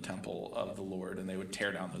idols in the temple of the Lord, and they would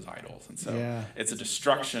tear down those idols. And so it's a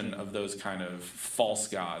destruction of those kind of false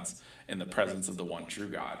gods in the presence of the one true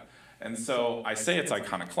God. And so I say it's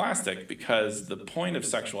iconoclastic because the point of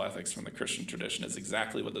sexual ethics from the Christian tradition is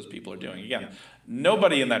exactly what those people are doing. Again,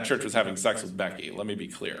 nobody in that church was having sex with Becky, let me be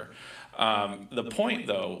clear. The point,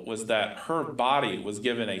 though, was that her body was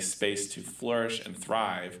given a space to flourish and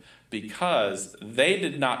thrive because they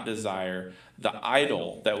did not desire the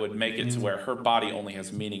idol that would make it to where her body only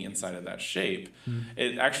has meaning inside of that shape.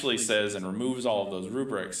 It actually says and removes all of those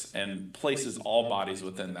rubrics and places all bodies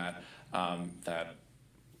within that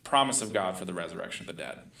promise of God for the resurrection of the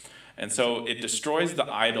dead. And so it destroys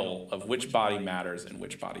the idol of which body matters and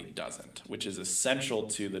which body doesn't, which is essential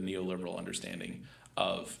to the neoliberal understanding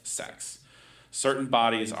of sex. Certain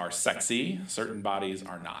bodies are sexy, certain bodies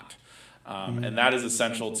are not. And that is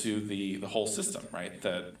essential to the whole system, right,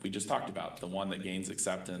 that we just talked about, the one that gains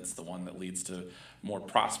acceptance, the one that leads to more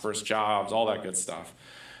prosperous jobs, all that good stuff.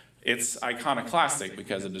 It's iconoclastic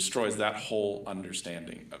because it destroys that whole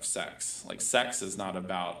understanding of sex. Like, sex is not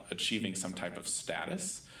about achieving some type of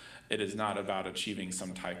status. It is not about achieving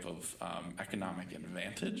some type of economic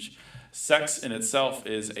advantage. Sex in itself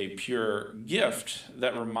is a pure gift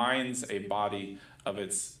that reminds a body of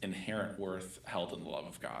its inherent worth held in the love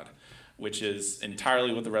of God, which is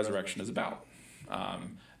entirely what the resurrection is about.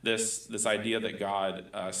 This idea that God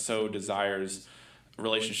so desires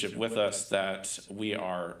relationship with us that we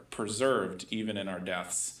are preserved even in our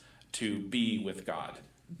deaths to be with God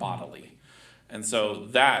bodily. And so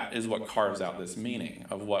that is what carves out this meaning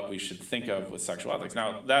of what we should think of with sexual ethics.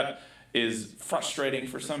 Now, that is frustrating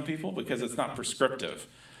for some people because it's not prescriptive.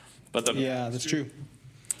 But that's true.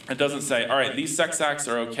 It doesn't say, all right, these sex acts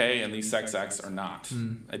are okay and these sex acts are not.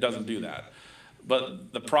 It doesn't do that.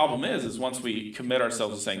 But the problem is once we commit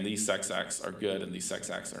ourselves to saying these sex acts are good and these sex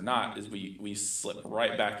acts are not, is we slip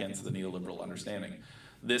right back into the neoliberal understanding.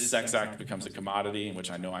 This sex act becomes a commodity in which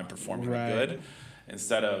I know I'm performing a good,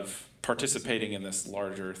 instead of participating in this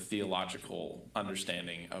larger theological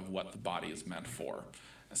understanding of what the body is meant for.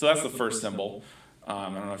 So that's the first symbol. I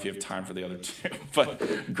don't know if you have time for the other two,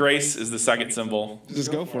 but grace is the second symbol.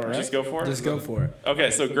 Just go for it, right? Just go for it? Just go for it. Okay,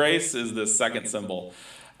 so grace is the second symbol.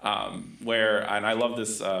 And I love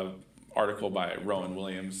this article by Rowan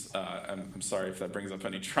Williams. I'm sorry if that brings up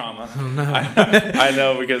any trauma. Oh, no. I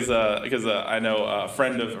know because I know a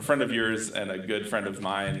friend of yours and a good friend of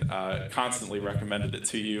mine constantly recommended it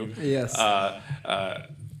to you. Yes.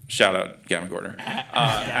 Shout out Gavin Gorder,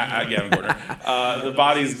 at Gavin Gorder. The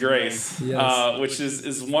Body's Grace, Yes. which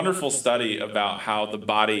is a wonderful study about how the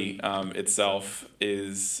body itself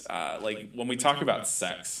is, like when we talk about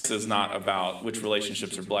sex, it's not about which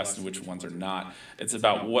relationships are blessed and which ones are not. It's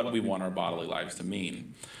about what we want our bodily lives to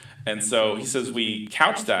mean. And so he says we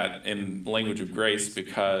couch that in language of grace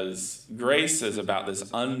because grace is about this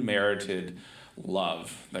unmerited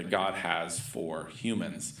love that God has for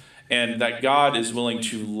humans. And that God is willing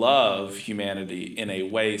to love humanity in a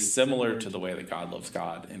way similar to the way that God loves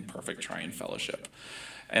God in perfect triune fellowship.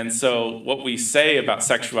 And so what we say about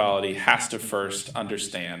sexuality has to first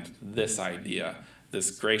understand this idea,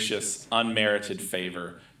 this gracious, unmerited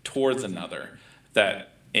favor towards another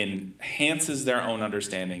that enhances their own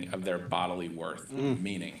understanding of their bodily worth and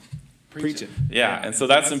meaning. Preach it. Yeah, and so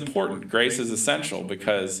that's important. Grace is essential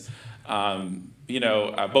because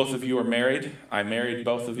both of you are married. I married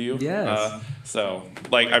both of you. Yes. So,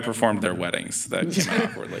 I performed their weddings. That came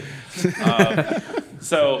out awkwardly.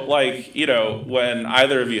 When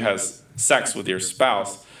either of you has sex with your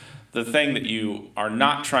spouse, the thing that you are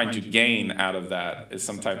not trying to gain out of that is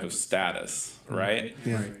some type of status, right?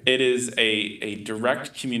 Yeah. It is a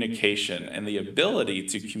direct communication and the ability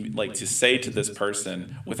to say to this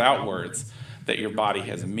person without words that your body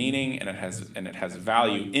has meaning and it has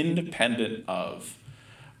value independent of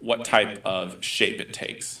what type of shape it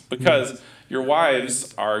takes. Because your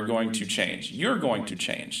wives are going to change. You're going to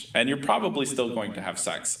change. And you're probably still going to have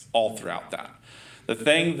sex all throughout that. The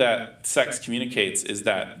thing that sex communicates is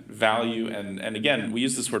that value, and again, we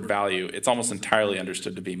use this word value. It's almost entirely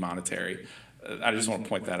understood to be monetary. I just want to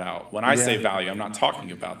point that out. When I say value, I'm not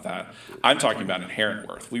talking about that. I'm talking about inherent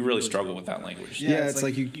worth. We really struggle with that language. Yeah, it's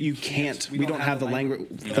like you can't. We don't have the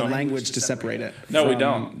language to separate it. No, we from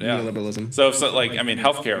don't. Yeah. Neoliberalism. So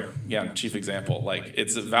healthcare. Yeah, chief example.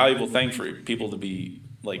 It's a valuable thing for people to be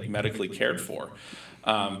medically cared for.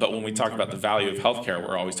 But when we talk about the value of healthcare,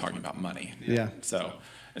 we're always talking about money. Yeah. So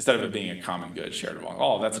instead of it being a common good shared among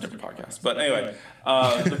all, that's a different podcast. But anyway,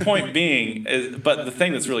 the point being but the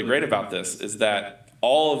thing that's really great about this is that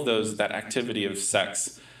all of that activity of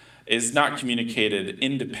sex is not communicated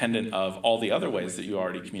independent of all the other ways that you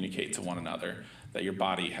already communicate to one another, that your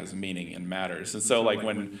body has meaning and matters. And so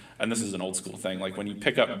and this is an old school thing, when you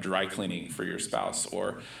pick up dry cleaning for your spouse,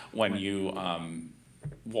 or when you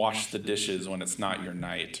wash the dishes when it's not your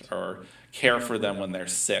night, or care for them when they're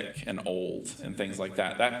sick and old and things like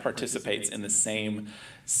that. That participates in the same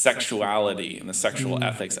sexuality and the sexual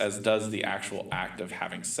ethics as does the actual act of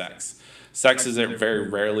having sex. Sex is very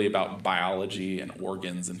rarely about biology and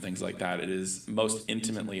organs and things like that. It is most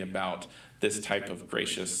intimately about this type of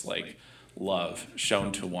gracious love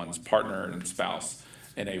shown to one's partner and spouse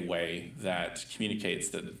in a way that communicates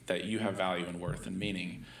that you have value and worth and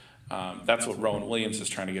meaning. That's what Rowan Williams is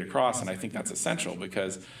trying to get across, and I think that's essential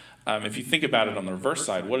because if you think about it on the reverse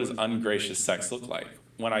side, what does ungracious sex look like?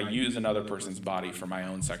 When I use another person's body for my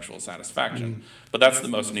own sexual satisfaction. But that's the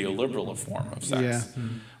most neoliberal form of sex. Yeah.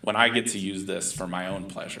 When I get to use this for my own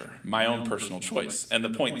pleasure, my own personal choice. And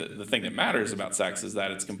the thing that matters about sex is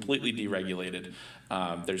that it's completely deregulated.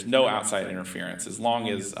 There's no outside interference. As long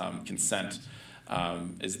as consent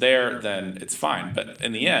is there, then it's fine. But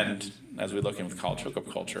in the end, as we look in with college hookup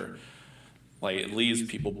culture, it leaves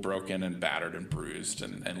people broken and battered and bruised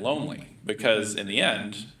and lonely. Because in the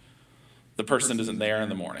end, the person isn't there in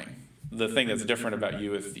the morning. The thing that's different about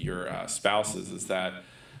you with your spouses is that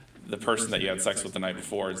the person that you had sex with the night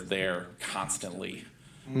before is there constantly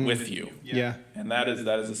with you. Yeah. And that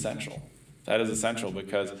is essential. That is essential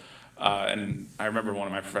because, and I remember one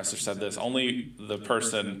of my professors said this, only the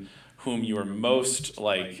person whom you are most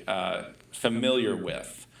familiar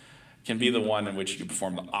with can be the one in which you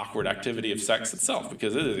perform the awkward activity of sex itself,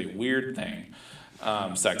 because it is a weird thing,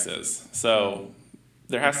 sex is. So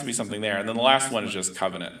there has to be something there. And then the last one is just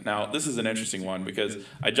covenant. Now, this is an interesting one because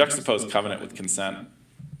I juxtapose covenant with consent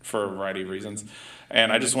for a variety of reasons.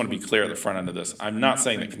 And I just want to be clear at the front end of this. I'm not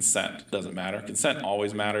saying that consent doesn't matter. Consent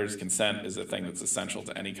always matters. Consent is a thing that's essential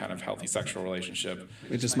to any kind of healthy sexual relationship.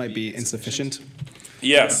 It just might be insufficient.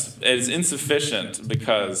 Yes, it is insufficient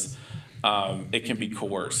because it can be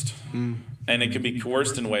coerced. And it can be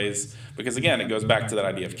coerced in ways, because again, it goes back to that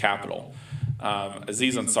idea of capital.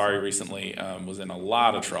 Aziz Ansari recently was in a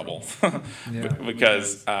lot of trouble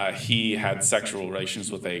because he had sexual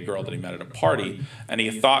relations with a girl that he met at a party, and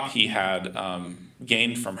he thought he had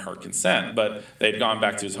gained from her consent, but they'd gone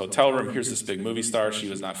back to his hotel room. Here's this big movie star. She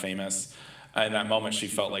was not famous. In that moment, she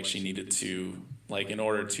felt like she needed to, in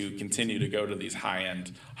order to continue to go to these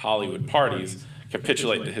high-end Hollywood parties,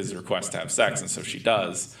 capitulate to his request to have sex, and so she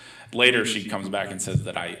does. Later, she comes back and says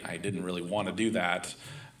that I didn't really want to do that.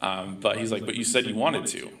 But he's like, but you said you wanted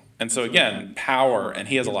to. And so again, power, and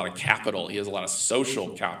he has a lot of capital. He has a lot of social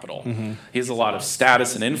capital. He has a lot of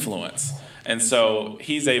status and influence. And so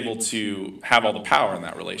he's able to have all the power in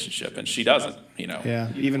that relationship, and she doesn't, Yeah,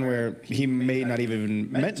 even where he may not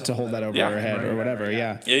even meant to hold that over her head or whatever,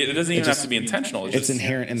 yeah. It doesn't even have to be intentional. It's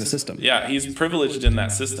inherent in the system. Yeah, he's privileged in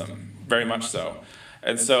that system, very much so.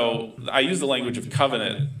 And so I use the language of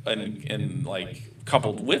covenant and like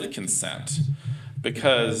coupled with consent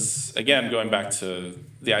because, again, going back to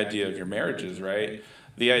the idea of your marriages, right?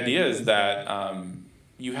 The idea is that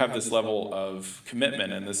you have this level of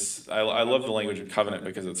commitment, and this I love the language of covenant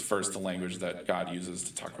because it's first the language that God uses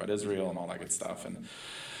to talk about Israel and all that good stuff. And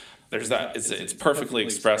there's that it's perfectly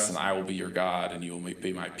expressed in I will be your God and you will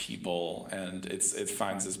be my people, and it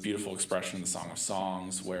finds this beautiful expression in the Song of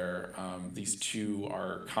Songs where these two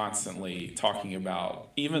are constantly talking about,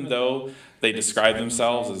 even though they describe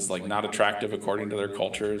themselves as like not attractive according to their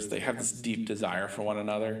cultures, they have this deep desire for one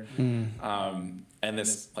another. And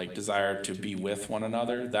this like desire to be with one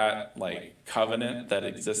another, that like covenant that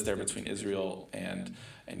exists there between Israel and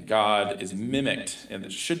God is mimicked, and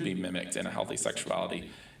it should be mimicked in a healthy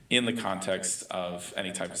sexuality in the context of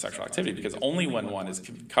any type of sexual activity, because only when one is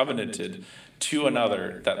covenanted to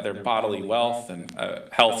another that their bodily wealth and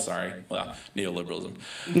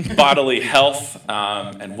neoliberalism, bodily health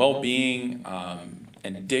and well-being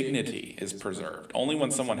and dignity is preserved. Only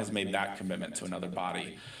when someone has made that commitment to another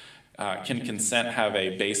body can consent have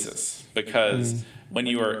a basis, because when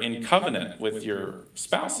you are in covenant with your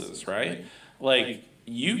spouses, right, like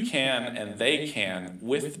you can and they can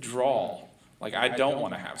withdraw. Like, I don't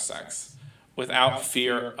want to have sex without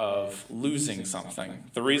fear of losing something.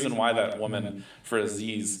 The reason why that woman, for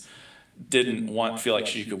Aziz, didn't feel like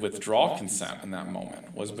she could withdraw consent in that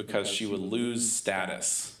moment was because she would lose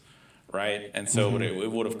status, right? And so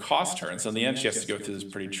it would have cost her. And so in the end, she has to go through this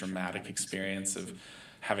pretty traumatic experience of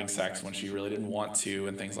having sex when she really didn't want to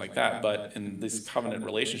and things like that. But in this covenant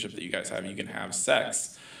relationship that you guys have, you can have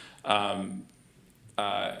sex and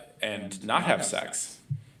not have sex,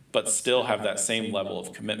 but still have that same level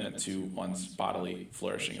of commitment to one's bodily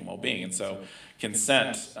flourishing and well-being. And so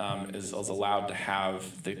consent is allowed to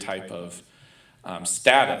have the type of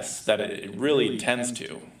status that it really tends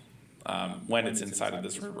to when it's inside of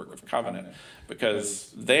this rubric of covenant,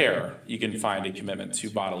 because there you can find a commitment to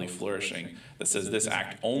bodily flourishing that says this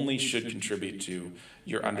act only should contribute to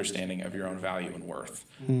your understanding of your own value and worth,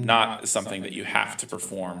 not something that you have to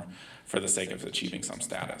perform for the sake of achieving some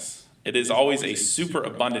status. It is always a super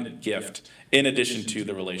abundant gift in addition to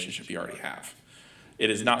the relationship you already have. It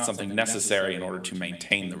is not something necessary in order to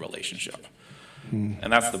maintain the relationship.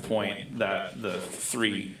 And that's the point, that the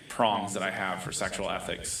three prongs that I have for sexual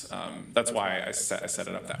ethics, that's why I set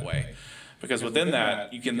it up that way. Because within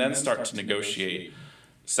that, you can then start to negotiate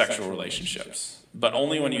sexual relationships. But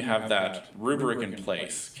only when you have that rubric in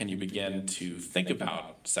place can you begin to think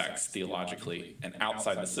about sex theologically and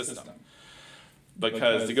outside the system.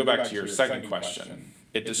 Because to go back to your second question,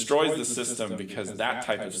 it destroys the system because that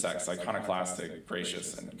type of sex, iconoclastic,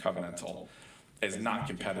 gracious, and covenantal, is not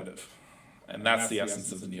competitive. And that's the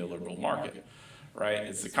essence of the neoliberal market, right?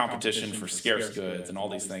 It's the competition for scarce goods and all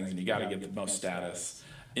these things, and you got to get the most status,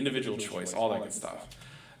 individual choice, all that good stuff.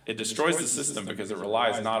 It destroys the system because it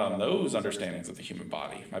relies not on those understandings of the human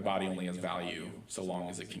body. My body only has value so long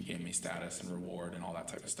as it can give me status and reward and all that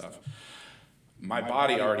type of stuff. My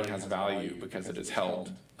body already has value because it is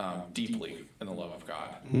held deeply in the love of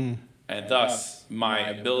God. And thus, my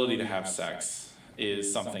ability to have sex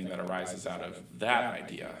is something that arises out of that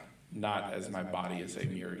idea, not as my body is a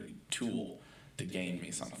mere tool to gain me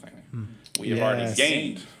something. We have already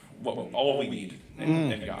gained all we need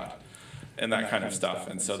in God and that kind of stuff.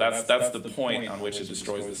 And so that's the point on which it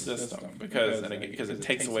destroys the system, because it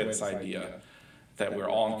takes away this idea that we're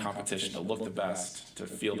all in competition to look the best, to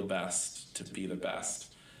feel the best, to be the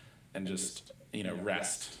best, and just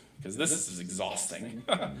rest, because this is exhausting.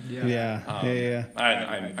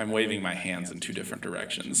 I'm waving my hands in two different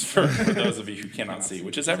directions for those of you who cannot see,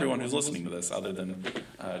 which is everyone who's listening to this, other than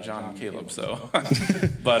John and Caleb. So,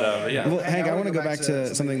 but yeah. Well, Hank, I want to go back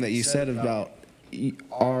to something that you said about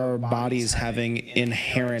our bodies having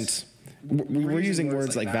inherent. We're using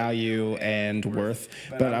words like value and worth,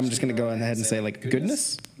 but I'm just going to go ahead and say like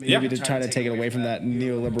goodness, maybe to try to take it away from that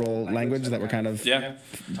neoliberal language that we're kind of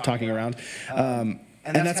talking around.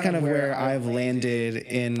 And that's kind of where I've landed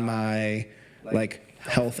in my like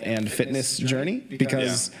health and fitness journey,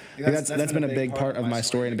 because that's been a big part of my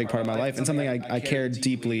story and a big part of my life, and something I care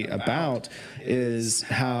deeply about is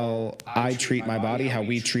how I treat my body, how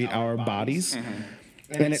we treat our bodies.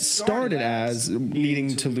 And it started as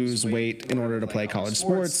needing to lose weight in order to play college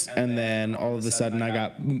sports, and then all of a sudden I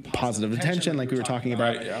got positive attention, like we were talking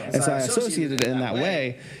about, and so I associated it in that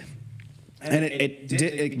way. And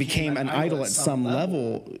it became an idol at some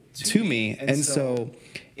level to me. And so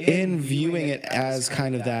in viewing it as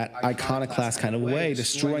kind of that iconoclast kind of way,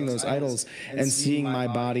 destroying those idols and seeing my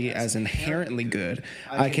body as inherently good,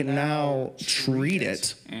 I can now treat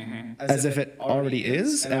it as if it already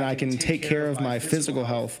is, and I can take care of my physical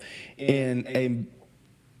health in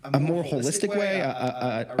a more holistic way,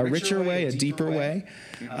 a richer way, a deeper way,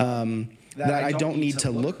 that I don't need to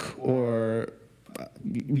look or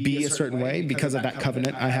be a certain way because of that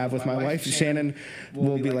covenant I have with my wife. Shannon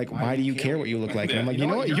will be like, why do you care what you look like? And I'm like, you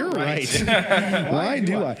know what, you're right. Why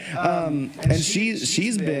do I? And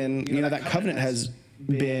she's been, that covenant has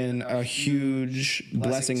been a huge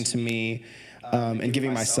blessing to me, in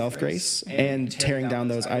giving myself grace and tearing down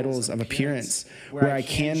those idols of appearance, where I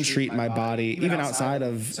can treat my body, even outside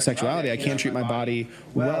of sexuality, I can treat my body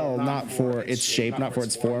well, not for its shape, not for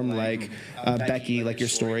its form, like Becky, like your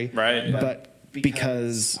story, right? But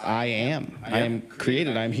because I am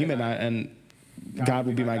created, I am human, and God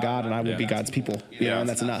will be my God, and I will be God's people, and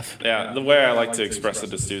that's enough. Yeah, the way I like to express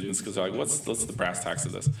it to students, because they're like, what's the brass tacks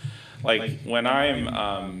of this? Like when I'm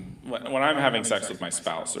having sex with my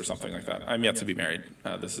spouse or something like that, I'm yet to be married.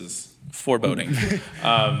 This is foreboding.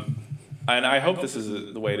 And I hope this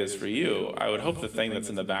is the way it is for you. I would hope the thing that's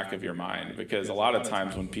in the back of your mind, because a lot of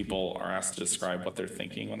times when people are asked to describe what they're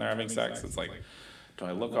thinking when they're having sex, it's like, do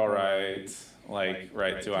I look all right? Like,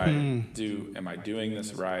 right, am I doing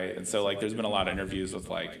this right? And so, like, there's been a lot of interviews with,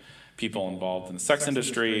 like, people involved in the sex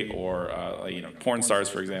industry or, porn stars,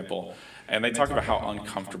 for example, and they talk about how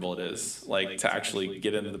uncomfortable it is, like, to actually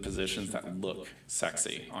get into the positions that look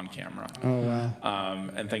sexy on camera. Oh, wow.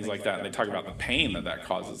 And things like that. And they talk about the pain that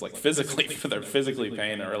causes, like, physically, they're physically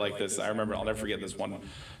pain, or, like, this, I remember, I'll never forget this one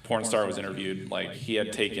porn star was interviewed, like, he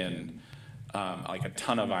had taken like a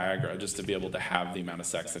ton of Viagra just to be able to have the amount of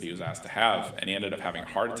sex that he was asked to have, and he ended up having a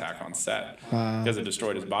heart attack on set because it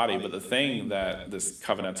destroyed his body. But the thing that this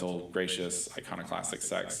covenantal, gracious, iconoclastic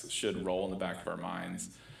sex should roll in the back of our minds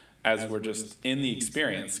as we're just in the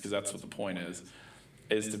experience, because that's what the point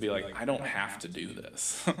is to be like, I don't have to do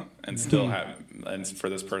this and still and for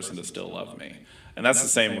this person to still love me. And that's the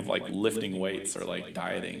same with like lifting weights or like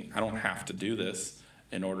dieting. I don't have to do this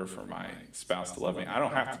in order for my spouse to love me. I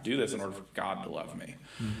don't have to do this in order for God to love me.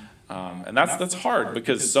 And that's hard,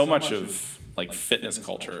 because so much of like fitness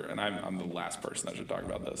culture, and I'm the last person that should talk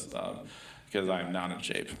about this, because I'm not in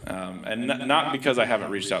shape. And not because I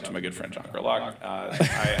haven't reached out to my good friend John Gerlach.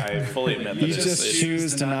 I fully admit that you just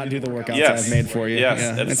choose to not do the workouts yes, I've made for you.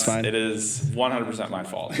 Yes, yeah, it's fine. It is 100% my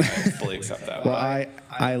fault. I fully accept that. Well,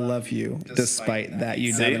 I love you despite that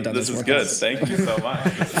you haven't done this this is good. Thank you so much.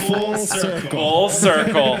 Full circle. Full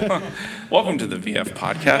circle. Welcome to the VF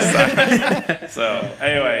podcast. So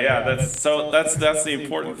anyway, yeah, that's the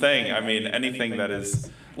important thing. I mean, anything that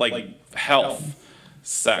is like health,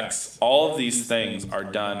 sex, all of these things are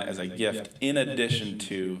done as a gift in addition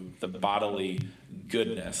to the bodily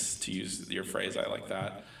goodness, to use your phrase, I like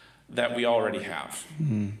that we already have.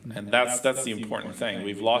 And that's the important thing.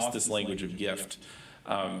 We've lost this language of gift.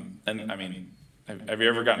 And I mean, have you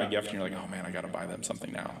ever gotten a gift and you're like, oh man, I got to buy them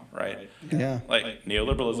something now, right? Yeah. Like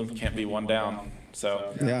neoliberalism can't be one down.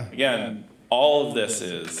 So yeah. Again, all of this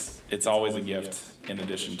it's always a gift in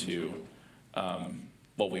addition to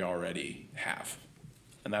what we already have.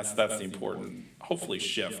 And that's the important, hopefully,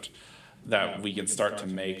 shift that we can start to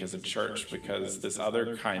make as a church, because this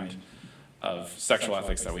other kind of sexual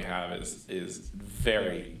ethics that we have is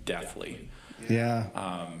very deathly.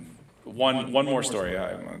 Yeah. One more story.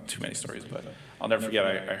 I don't know, too many stories, but I'll never forget.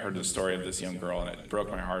 I heard the story of this young girl, and it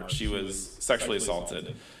broke my heart. She was sexually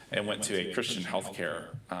assaulted and went to a Christian healthcare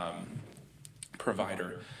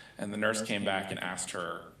provider, and the nurse came back and asked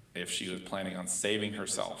her if she was planning on saving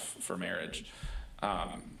herself for marriage.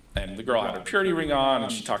 And the girl had her purity ring on,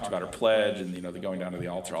 and she talked about her pledge and the going down to the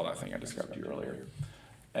altar, all that thing I described to you earlier.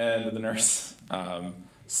 And the nurse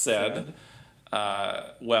said,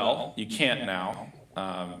 well, you can't now.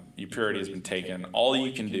 Your purity has been taken. All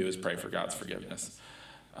you can do is pray for God's forgiveness.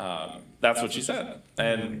 That's what she said.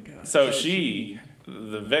 And so she,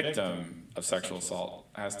 the victim of sexual assault,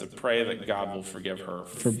 has to pray that God will forgive her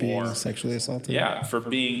for being sexually assaulted? Yeah, for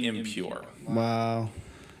being impure. Wow.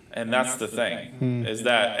 And that's the thing, is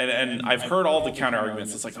that, and I've heard all the counter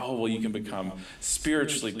arguments. It's like, oh, well, you can become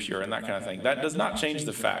spiritually pure and that kind of thing. That does not change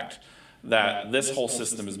the fact that this whole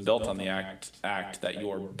system is built on the act that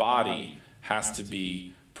your body has to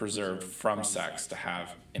be preserved from sex to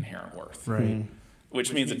have inherent worth. Right.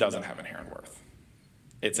 Which means it doesn't have inherent worth.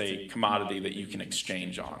 It's a commodity that you can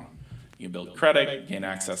exchange on. You can build credit, gain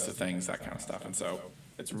access to things, that kind of stuff. And so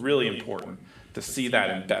it's really important to see that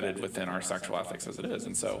embedded within our sexual ethics as it is.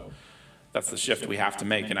 And so that's the shift we have to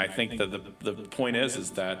make. And I think that the point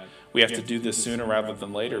is that we have to do this sooner rather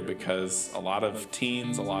than later, because a lot of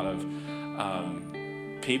teens, a lot of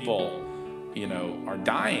people, are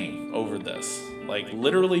dying over this, like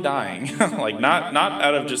literally dying, like not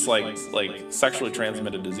out of just like sexually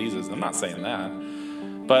transmitted diseases. I'm not saying that,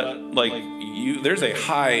 but there's a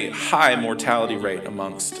high mortality rate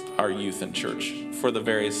amongst our youth in church for the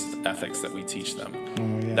various ethics that we teach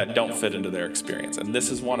them that don't fit into their experience. And this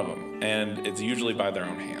is one of them. And it's usually by their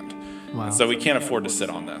own hand. Wow. And so we can't afford to sit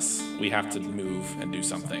on this. We have to move and do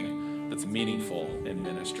something that's meaningful in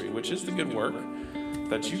ministry, which is the good work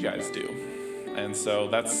that you guys do. And so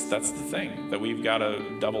that's the thing that we've got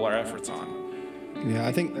to double our efforts on. Yeah,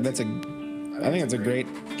 I think that's a great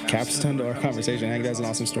capstone to our conversation. I think that's an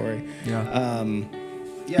awesome story.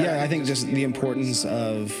 I think just the importance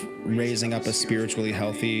of raising up a spiritually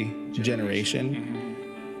healthy generation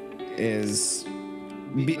is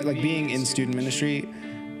being in student ministry.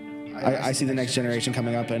 I see the next generation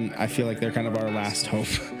coming up, and I feel like they're kind of our last hope.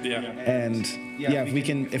 Yeah. And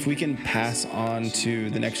if we can pass on to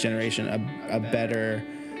the next generation a better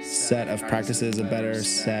set of practices, a better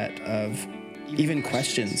set of even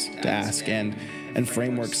questions to ask and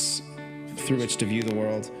frameworks through which to view the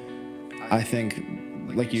world, I think,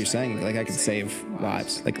 like you're saying, like I could save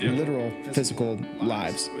lives, literal physical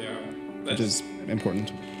lives, which is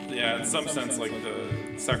important. Yeah, in some sense, like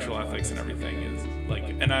the sexual ethics and everything is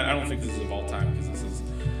and I don't think this is of all time, because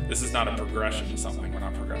this is not a progression to something. We're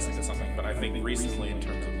not progressing to something, but I think recently, in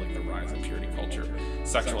terms of the rise of purity culture,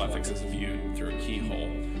 sexual ethics is viewed through a keyhole,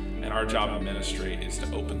 and our job in ministry is to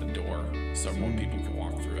open the door so more people can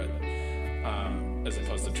walk through it, as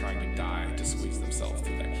opposed to trying to die to squeeze themselves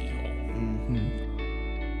through that keyhole. Mm-hmm.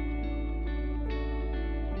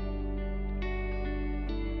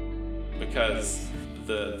 Because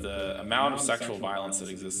the amount of sexual violence that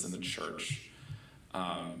exists in the church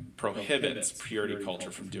prohibits purity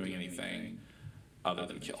culture from doing anything other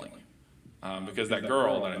than killing. Because that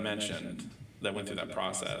girl that I mentioned that went through that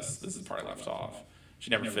process, this is the part I left off, she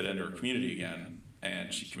never fit into her community again,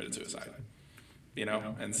 and she committed suicide.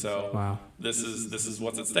 And so this is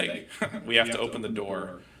what's at stake. We have to open the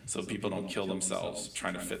door so people don't kill themselves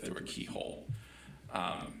trying to fit through a keyhole.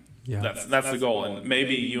 That's the goal. And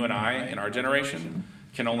maybe you and I in our generation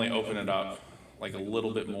can only open it up a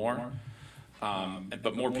little bit more.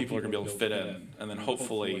 But more people are going to be able to fit in, and then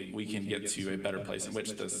hopefully we can get to a better place in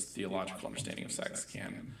which this theological understanding of sex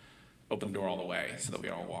can open the door all the way, so that we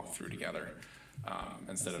all walk through together,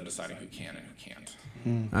 instead of deciding who can and who can't.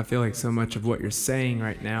 I feel like so much of what you're saying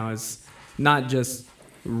right now is not just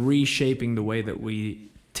reshaping the way that we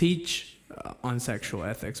teach on sexual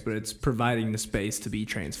ethics, but it's providing the space to be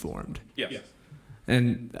transformed. Yes.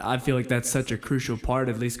 And I feel like that's such a crucial part,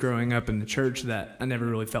 at least growing up in the church, that I never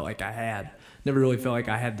really felt like I had. Never really felt like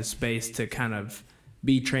I had the space to kind of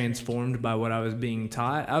be transformed by what I was being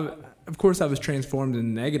taught. Of course, I was transformed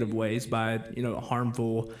in negative ways by,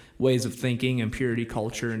 harmful ways of thinking and purity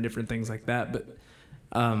culture and different things like that. But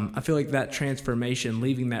I feel like that transformation,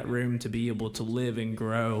 leaving that room to be able to live and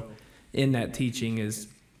grow in that teaching, is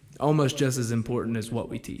almost just as important as what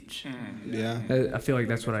we teach. Yeah. I feel like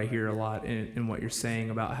that's what I hear a lot in what you're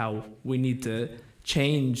saying about how we need to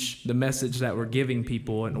change the message that we're giving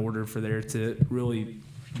people in order for there to really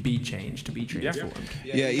be changed, to be transformed.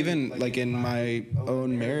 Yeah, even in my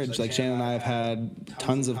own marriage, Shannon and I have had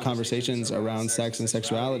tons of conversations around sex and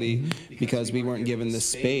sexuality because we weren't given the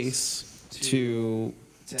space to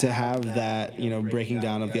have that, breaking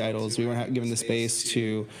down of the idols. We weren't given the space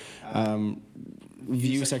to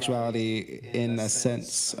view sexuality in a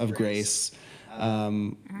sense of grace.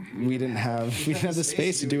 We didn't have the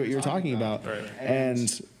space to do what you were talking about,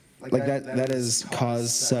 and that has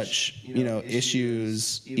caused such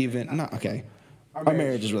issues. Even not okay. Our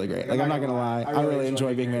marriage is really great. I'm not gonna lie, I really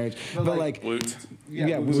enjoy being married. But woot.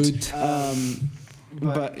 Yeah, woot.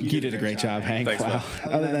 But you did a great job, Hank. Thanks, wow.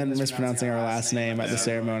 Other than mispronouncing our last name at the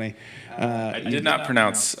ceremony. I did not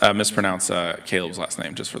mispronounce Caleb's last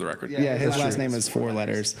name, just for the record. Yeah, his last name is 4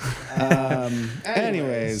 letters.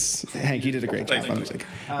 Anyways, Hank, you did a great job on music.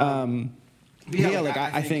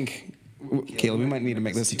 I think, Caleb, we might need to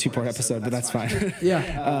make this a 2-part episode, but that's fine.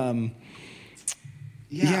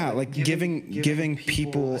 Giving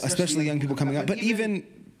people, especially young people coming up, but even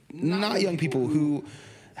not young people who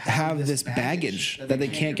have this baggage that they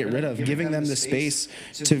can't get rid of, giving them the space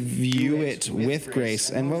to view it with grace.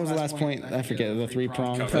 And what was the last point? I forget, the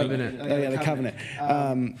 3-pronged covenant. Oh yeah, the covenant.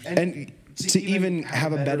 And to even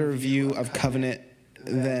have a better view of covenant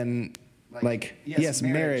than like yes,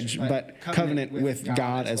 marriage, but covenant with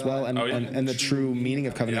God as well, and the true meaning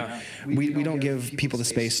of covenant. We don't give people the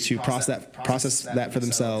space to process that for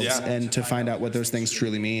themselves and to find out what those things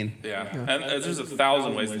truly mean. And there's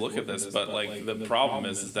 1,000 ways to look at this, but like the problem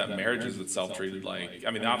is that marriage is itself treated like,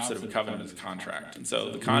 I mean, the opposite of covenant is a contract, and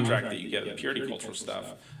so the contract that you get in purity cultural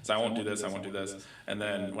stuff is I won't do this, and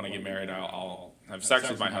then when I get married, I'll have sex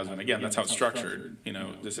with my husband. Again, that's how it's structured,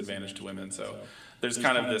 disadvantage to women. So there's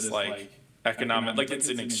kind of this like economic, like it's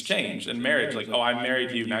an exchange. In marriage, like, oh, I married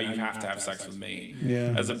you, now you have to have sex with me.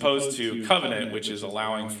 As opposed to covenant, which is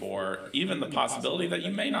allowing for even the possibility that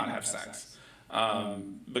you may not have sex.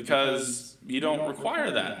 Because you don't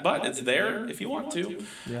require that, but it's there if you want to.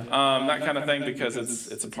 That kind of thing, because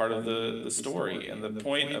it's a part of the story. And the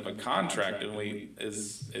point of a contract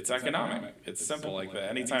it's economic. It's simple. Like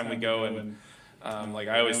anytime we go and like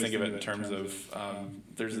I always think of it in terms of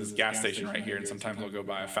there's this gas station right here, and sometimes I'll go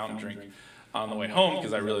buy a fountain drink on the way home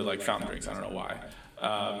because I really like fountain drinks. I don't know why.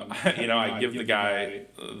 I give the guy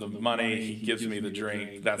the money, he gives me the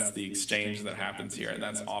drink. That's the exchange that happens here, and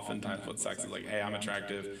that's oftentimes what sex is like. Hey, I'm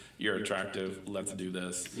attractive, you're attractive, let's do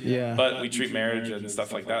this. But we treat marriage and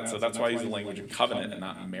stuff like that, so that's why I use the language of covenant and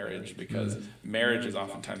not marriage, because marriage is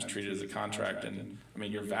oftentimes treated as a contract, and I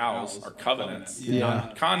mean your vows are covenants,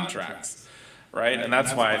 not contracts. Right, and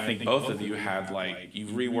that's why I think both of you have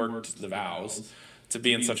you've reworked the vows to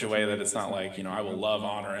be in such a way that it's not like I will love,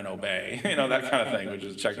 honor, and obey, that kind of thing, which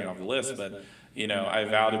is checking off the list. But I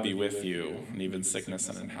vow to be with you, and even sickness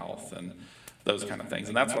and in health, and those kind of things.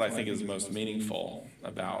 And that's what I think is most meaningful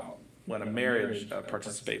about when a marriage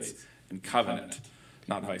participates in covenant,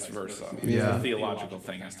 not vice versa. The theological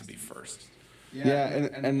thing has to be first.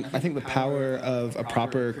 And I think the power of a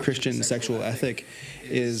proper Christian sexual ethic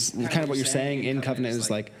is kind of what you're saying in covenant is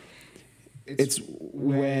like, it's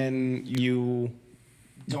when you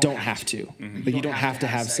don't have to. Like you don't have to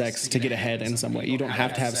have sex to get ahead in some way. You don't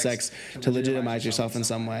have to have sex to legitimize yourself in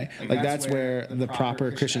some way. Like that's where the proper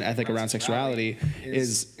Christian ethic around sexuality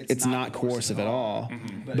is. It's not coercive at all,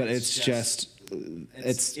 but it's just,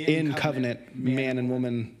 it's in covenant, man and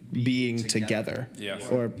woman being together.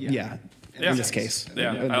 In this case.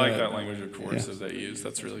 I like that language of coercive that you use.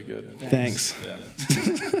 That's really good. Thanks.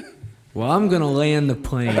 Well, I'm going to land the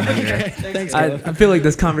plane here. Thanks, I feel like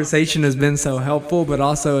this conversation has been so helpful, but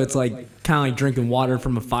also it's like kind of like drinking water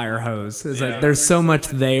from a fire hose. It's like there's so much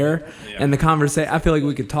there, and the conversation, I feel like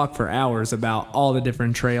we could talk for hours about all the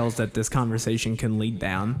different trails that this conversation can lead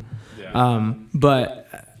down.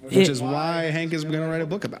 Which is why Hank is going to write a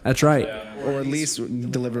book about it. That's right. Or at least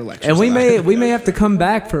deliver lectures. And we may have to come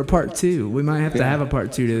back for a part 2. We might have to have a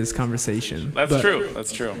part 2 to this conversation. That's true.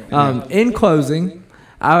 In closing,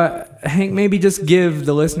 Hank, maybe just give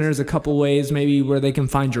the listeners a couple ways, maybe where they can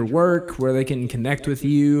find your work, where they can connect with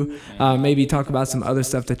you, maybe talk about some other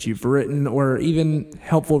stuff that you've written, or even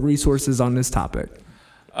helpful resources on this topic.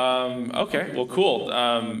 Okay, well, cool.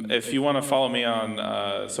 If you want to follow me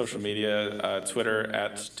on social media, Twitter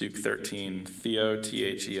at Duke13, Theo,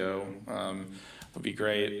 Theo, would be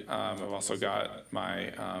great. I've also got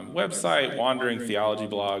my website,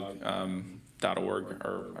 wanderingtheologyblog.org,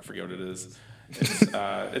 or I forget what it is.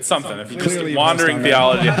 It's something. If you just wandering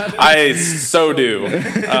theology, I so do.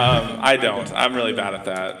 I don't. I'm really bad at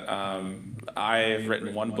that. I've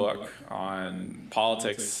written one book on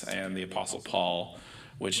politics and the Apostle Paul,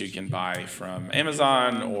 which you can buy from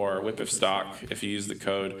Amazon or Whip of Stock. If you use the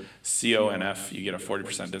code CONF, you get a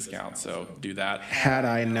 40% discount, so do that. Had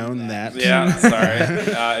I known that. Yeah, sorry.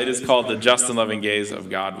 It is called The Just and Loving Gaze of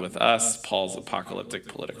God with Us, Paul's Apocalyptic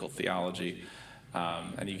Political Theology.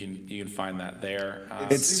 And you can find that there.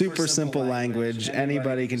 It's super simple language.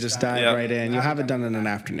 Anybody can just dive right in. You'll have it done in an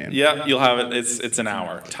afternoon. Yeah, you'll have it. It's an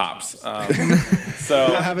hour tops. So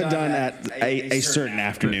you'll have it done at a certain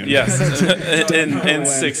afternoon. Yes, in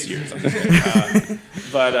 6 years.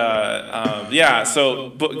 So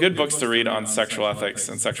good books to read on sexual ethics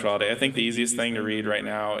and sexuality. I think the easiest thing to read right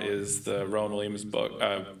now is the Rowan Williams book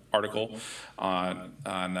article on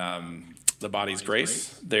The Body's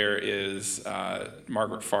Grace. There is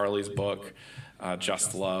Margaret Farley's book,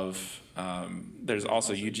 Just Love. There's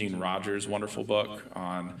also Eugene Rogers' wonderful book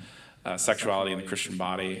on sexuality in the Christian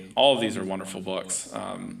body. All of these are wonderful books.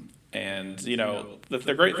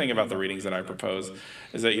 The great thing about the readings that I propose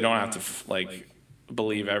is that you don't have to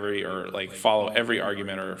believe every or like follow every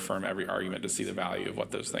argument or affirm every argument to see the value of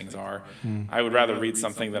what those things are. I would rather read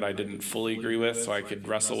something that I didn't fully agree with so I could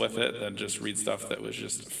wrestle with it than just read stuff that was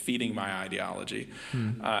just feeding my ideology.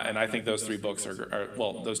 And I think those 3 books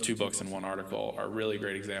those 2 books in one article are really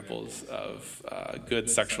great examples of good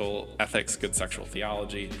sexual ethics, good sexual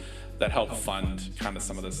theology that help fund kind of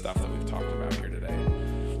some of the stuff that we've talked about here today.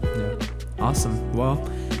 Yeah. Awesome. Well,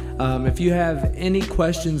 if you have any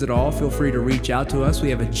questions at all, feel free to reach out to us.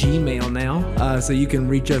 We have a Gmail now, so you can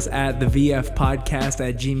reach us at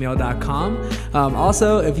thevfpodcast@gmail.com.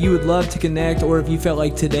 Also, if you would love to connect, or if you felt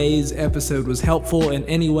like today's episode was helpful in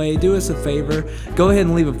any way, do us a favor. Go ahead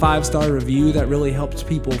and leave a 5-star review. That really helps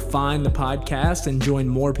people find the podcast and join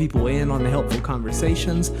more people in on the helpful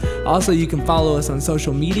conversations. Also, you can follow us on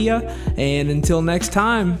social media. And until next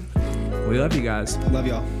time, we love you guys. Love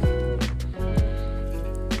y'all.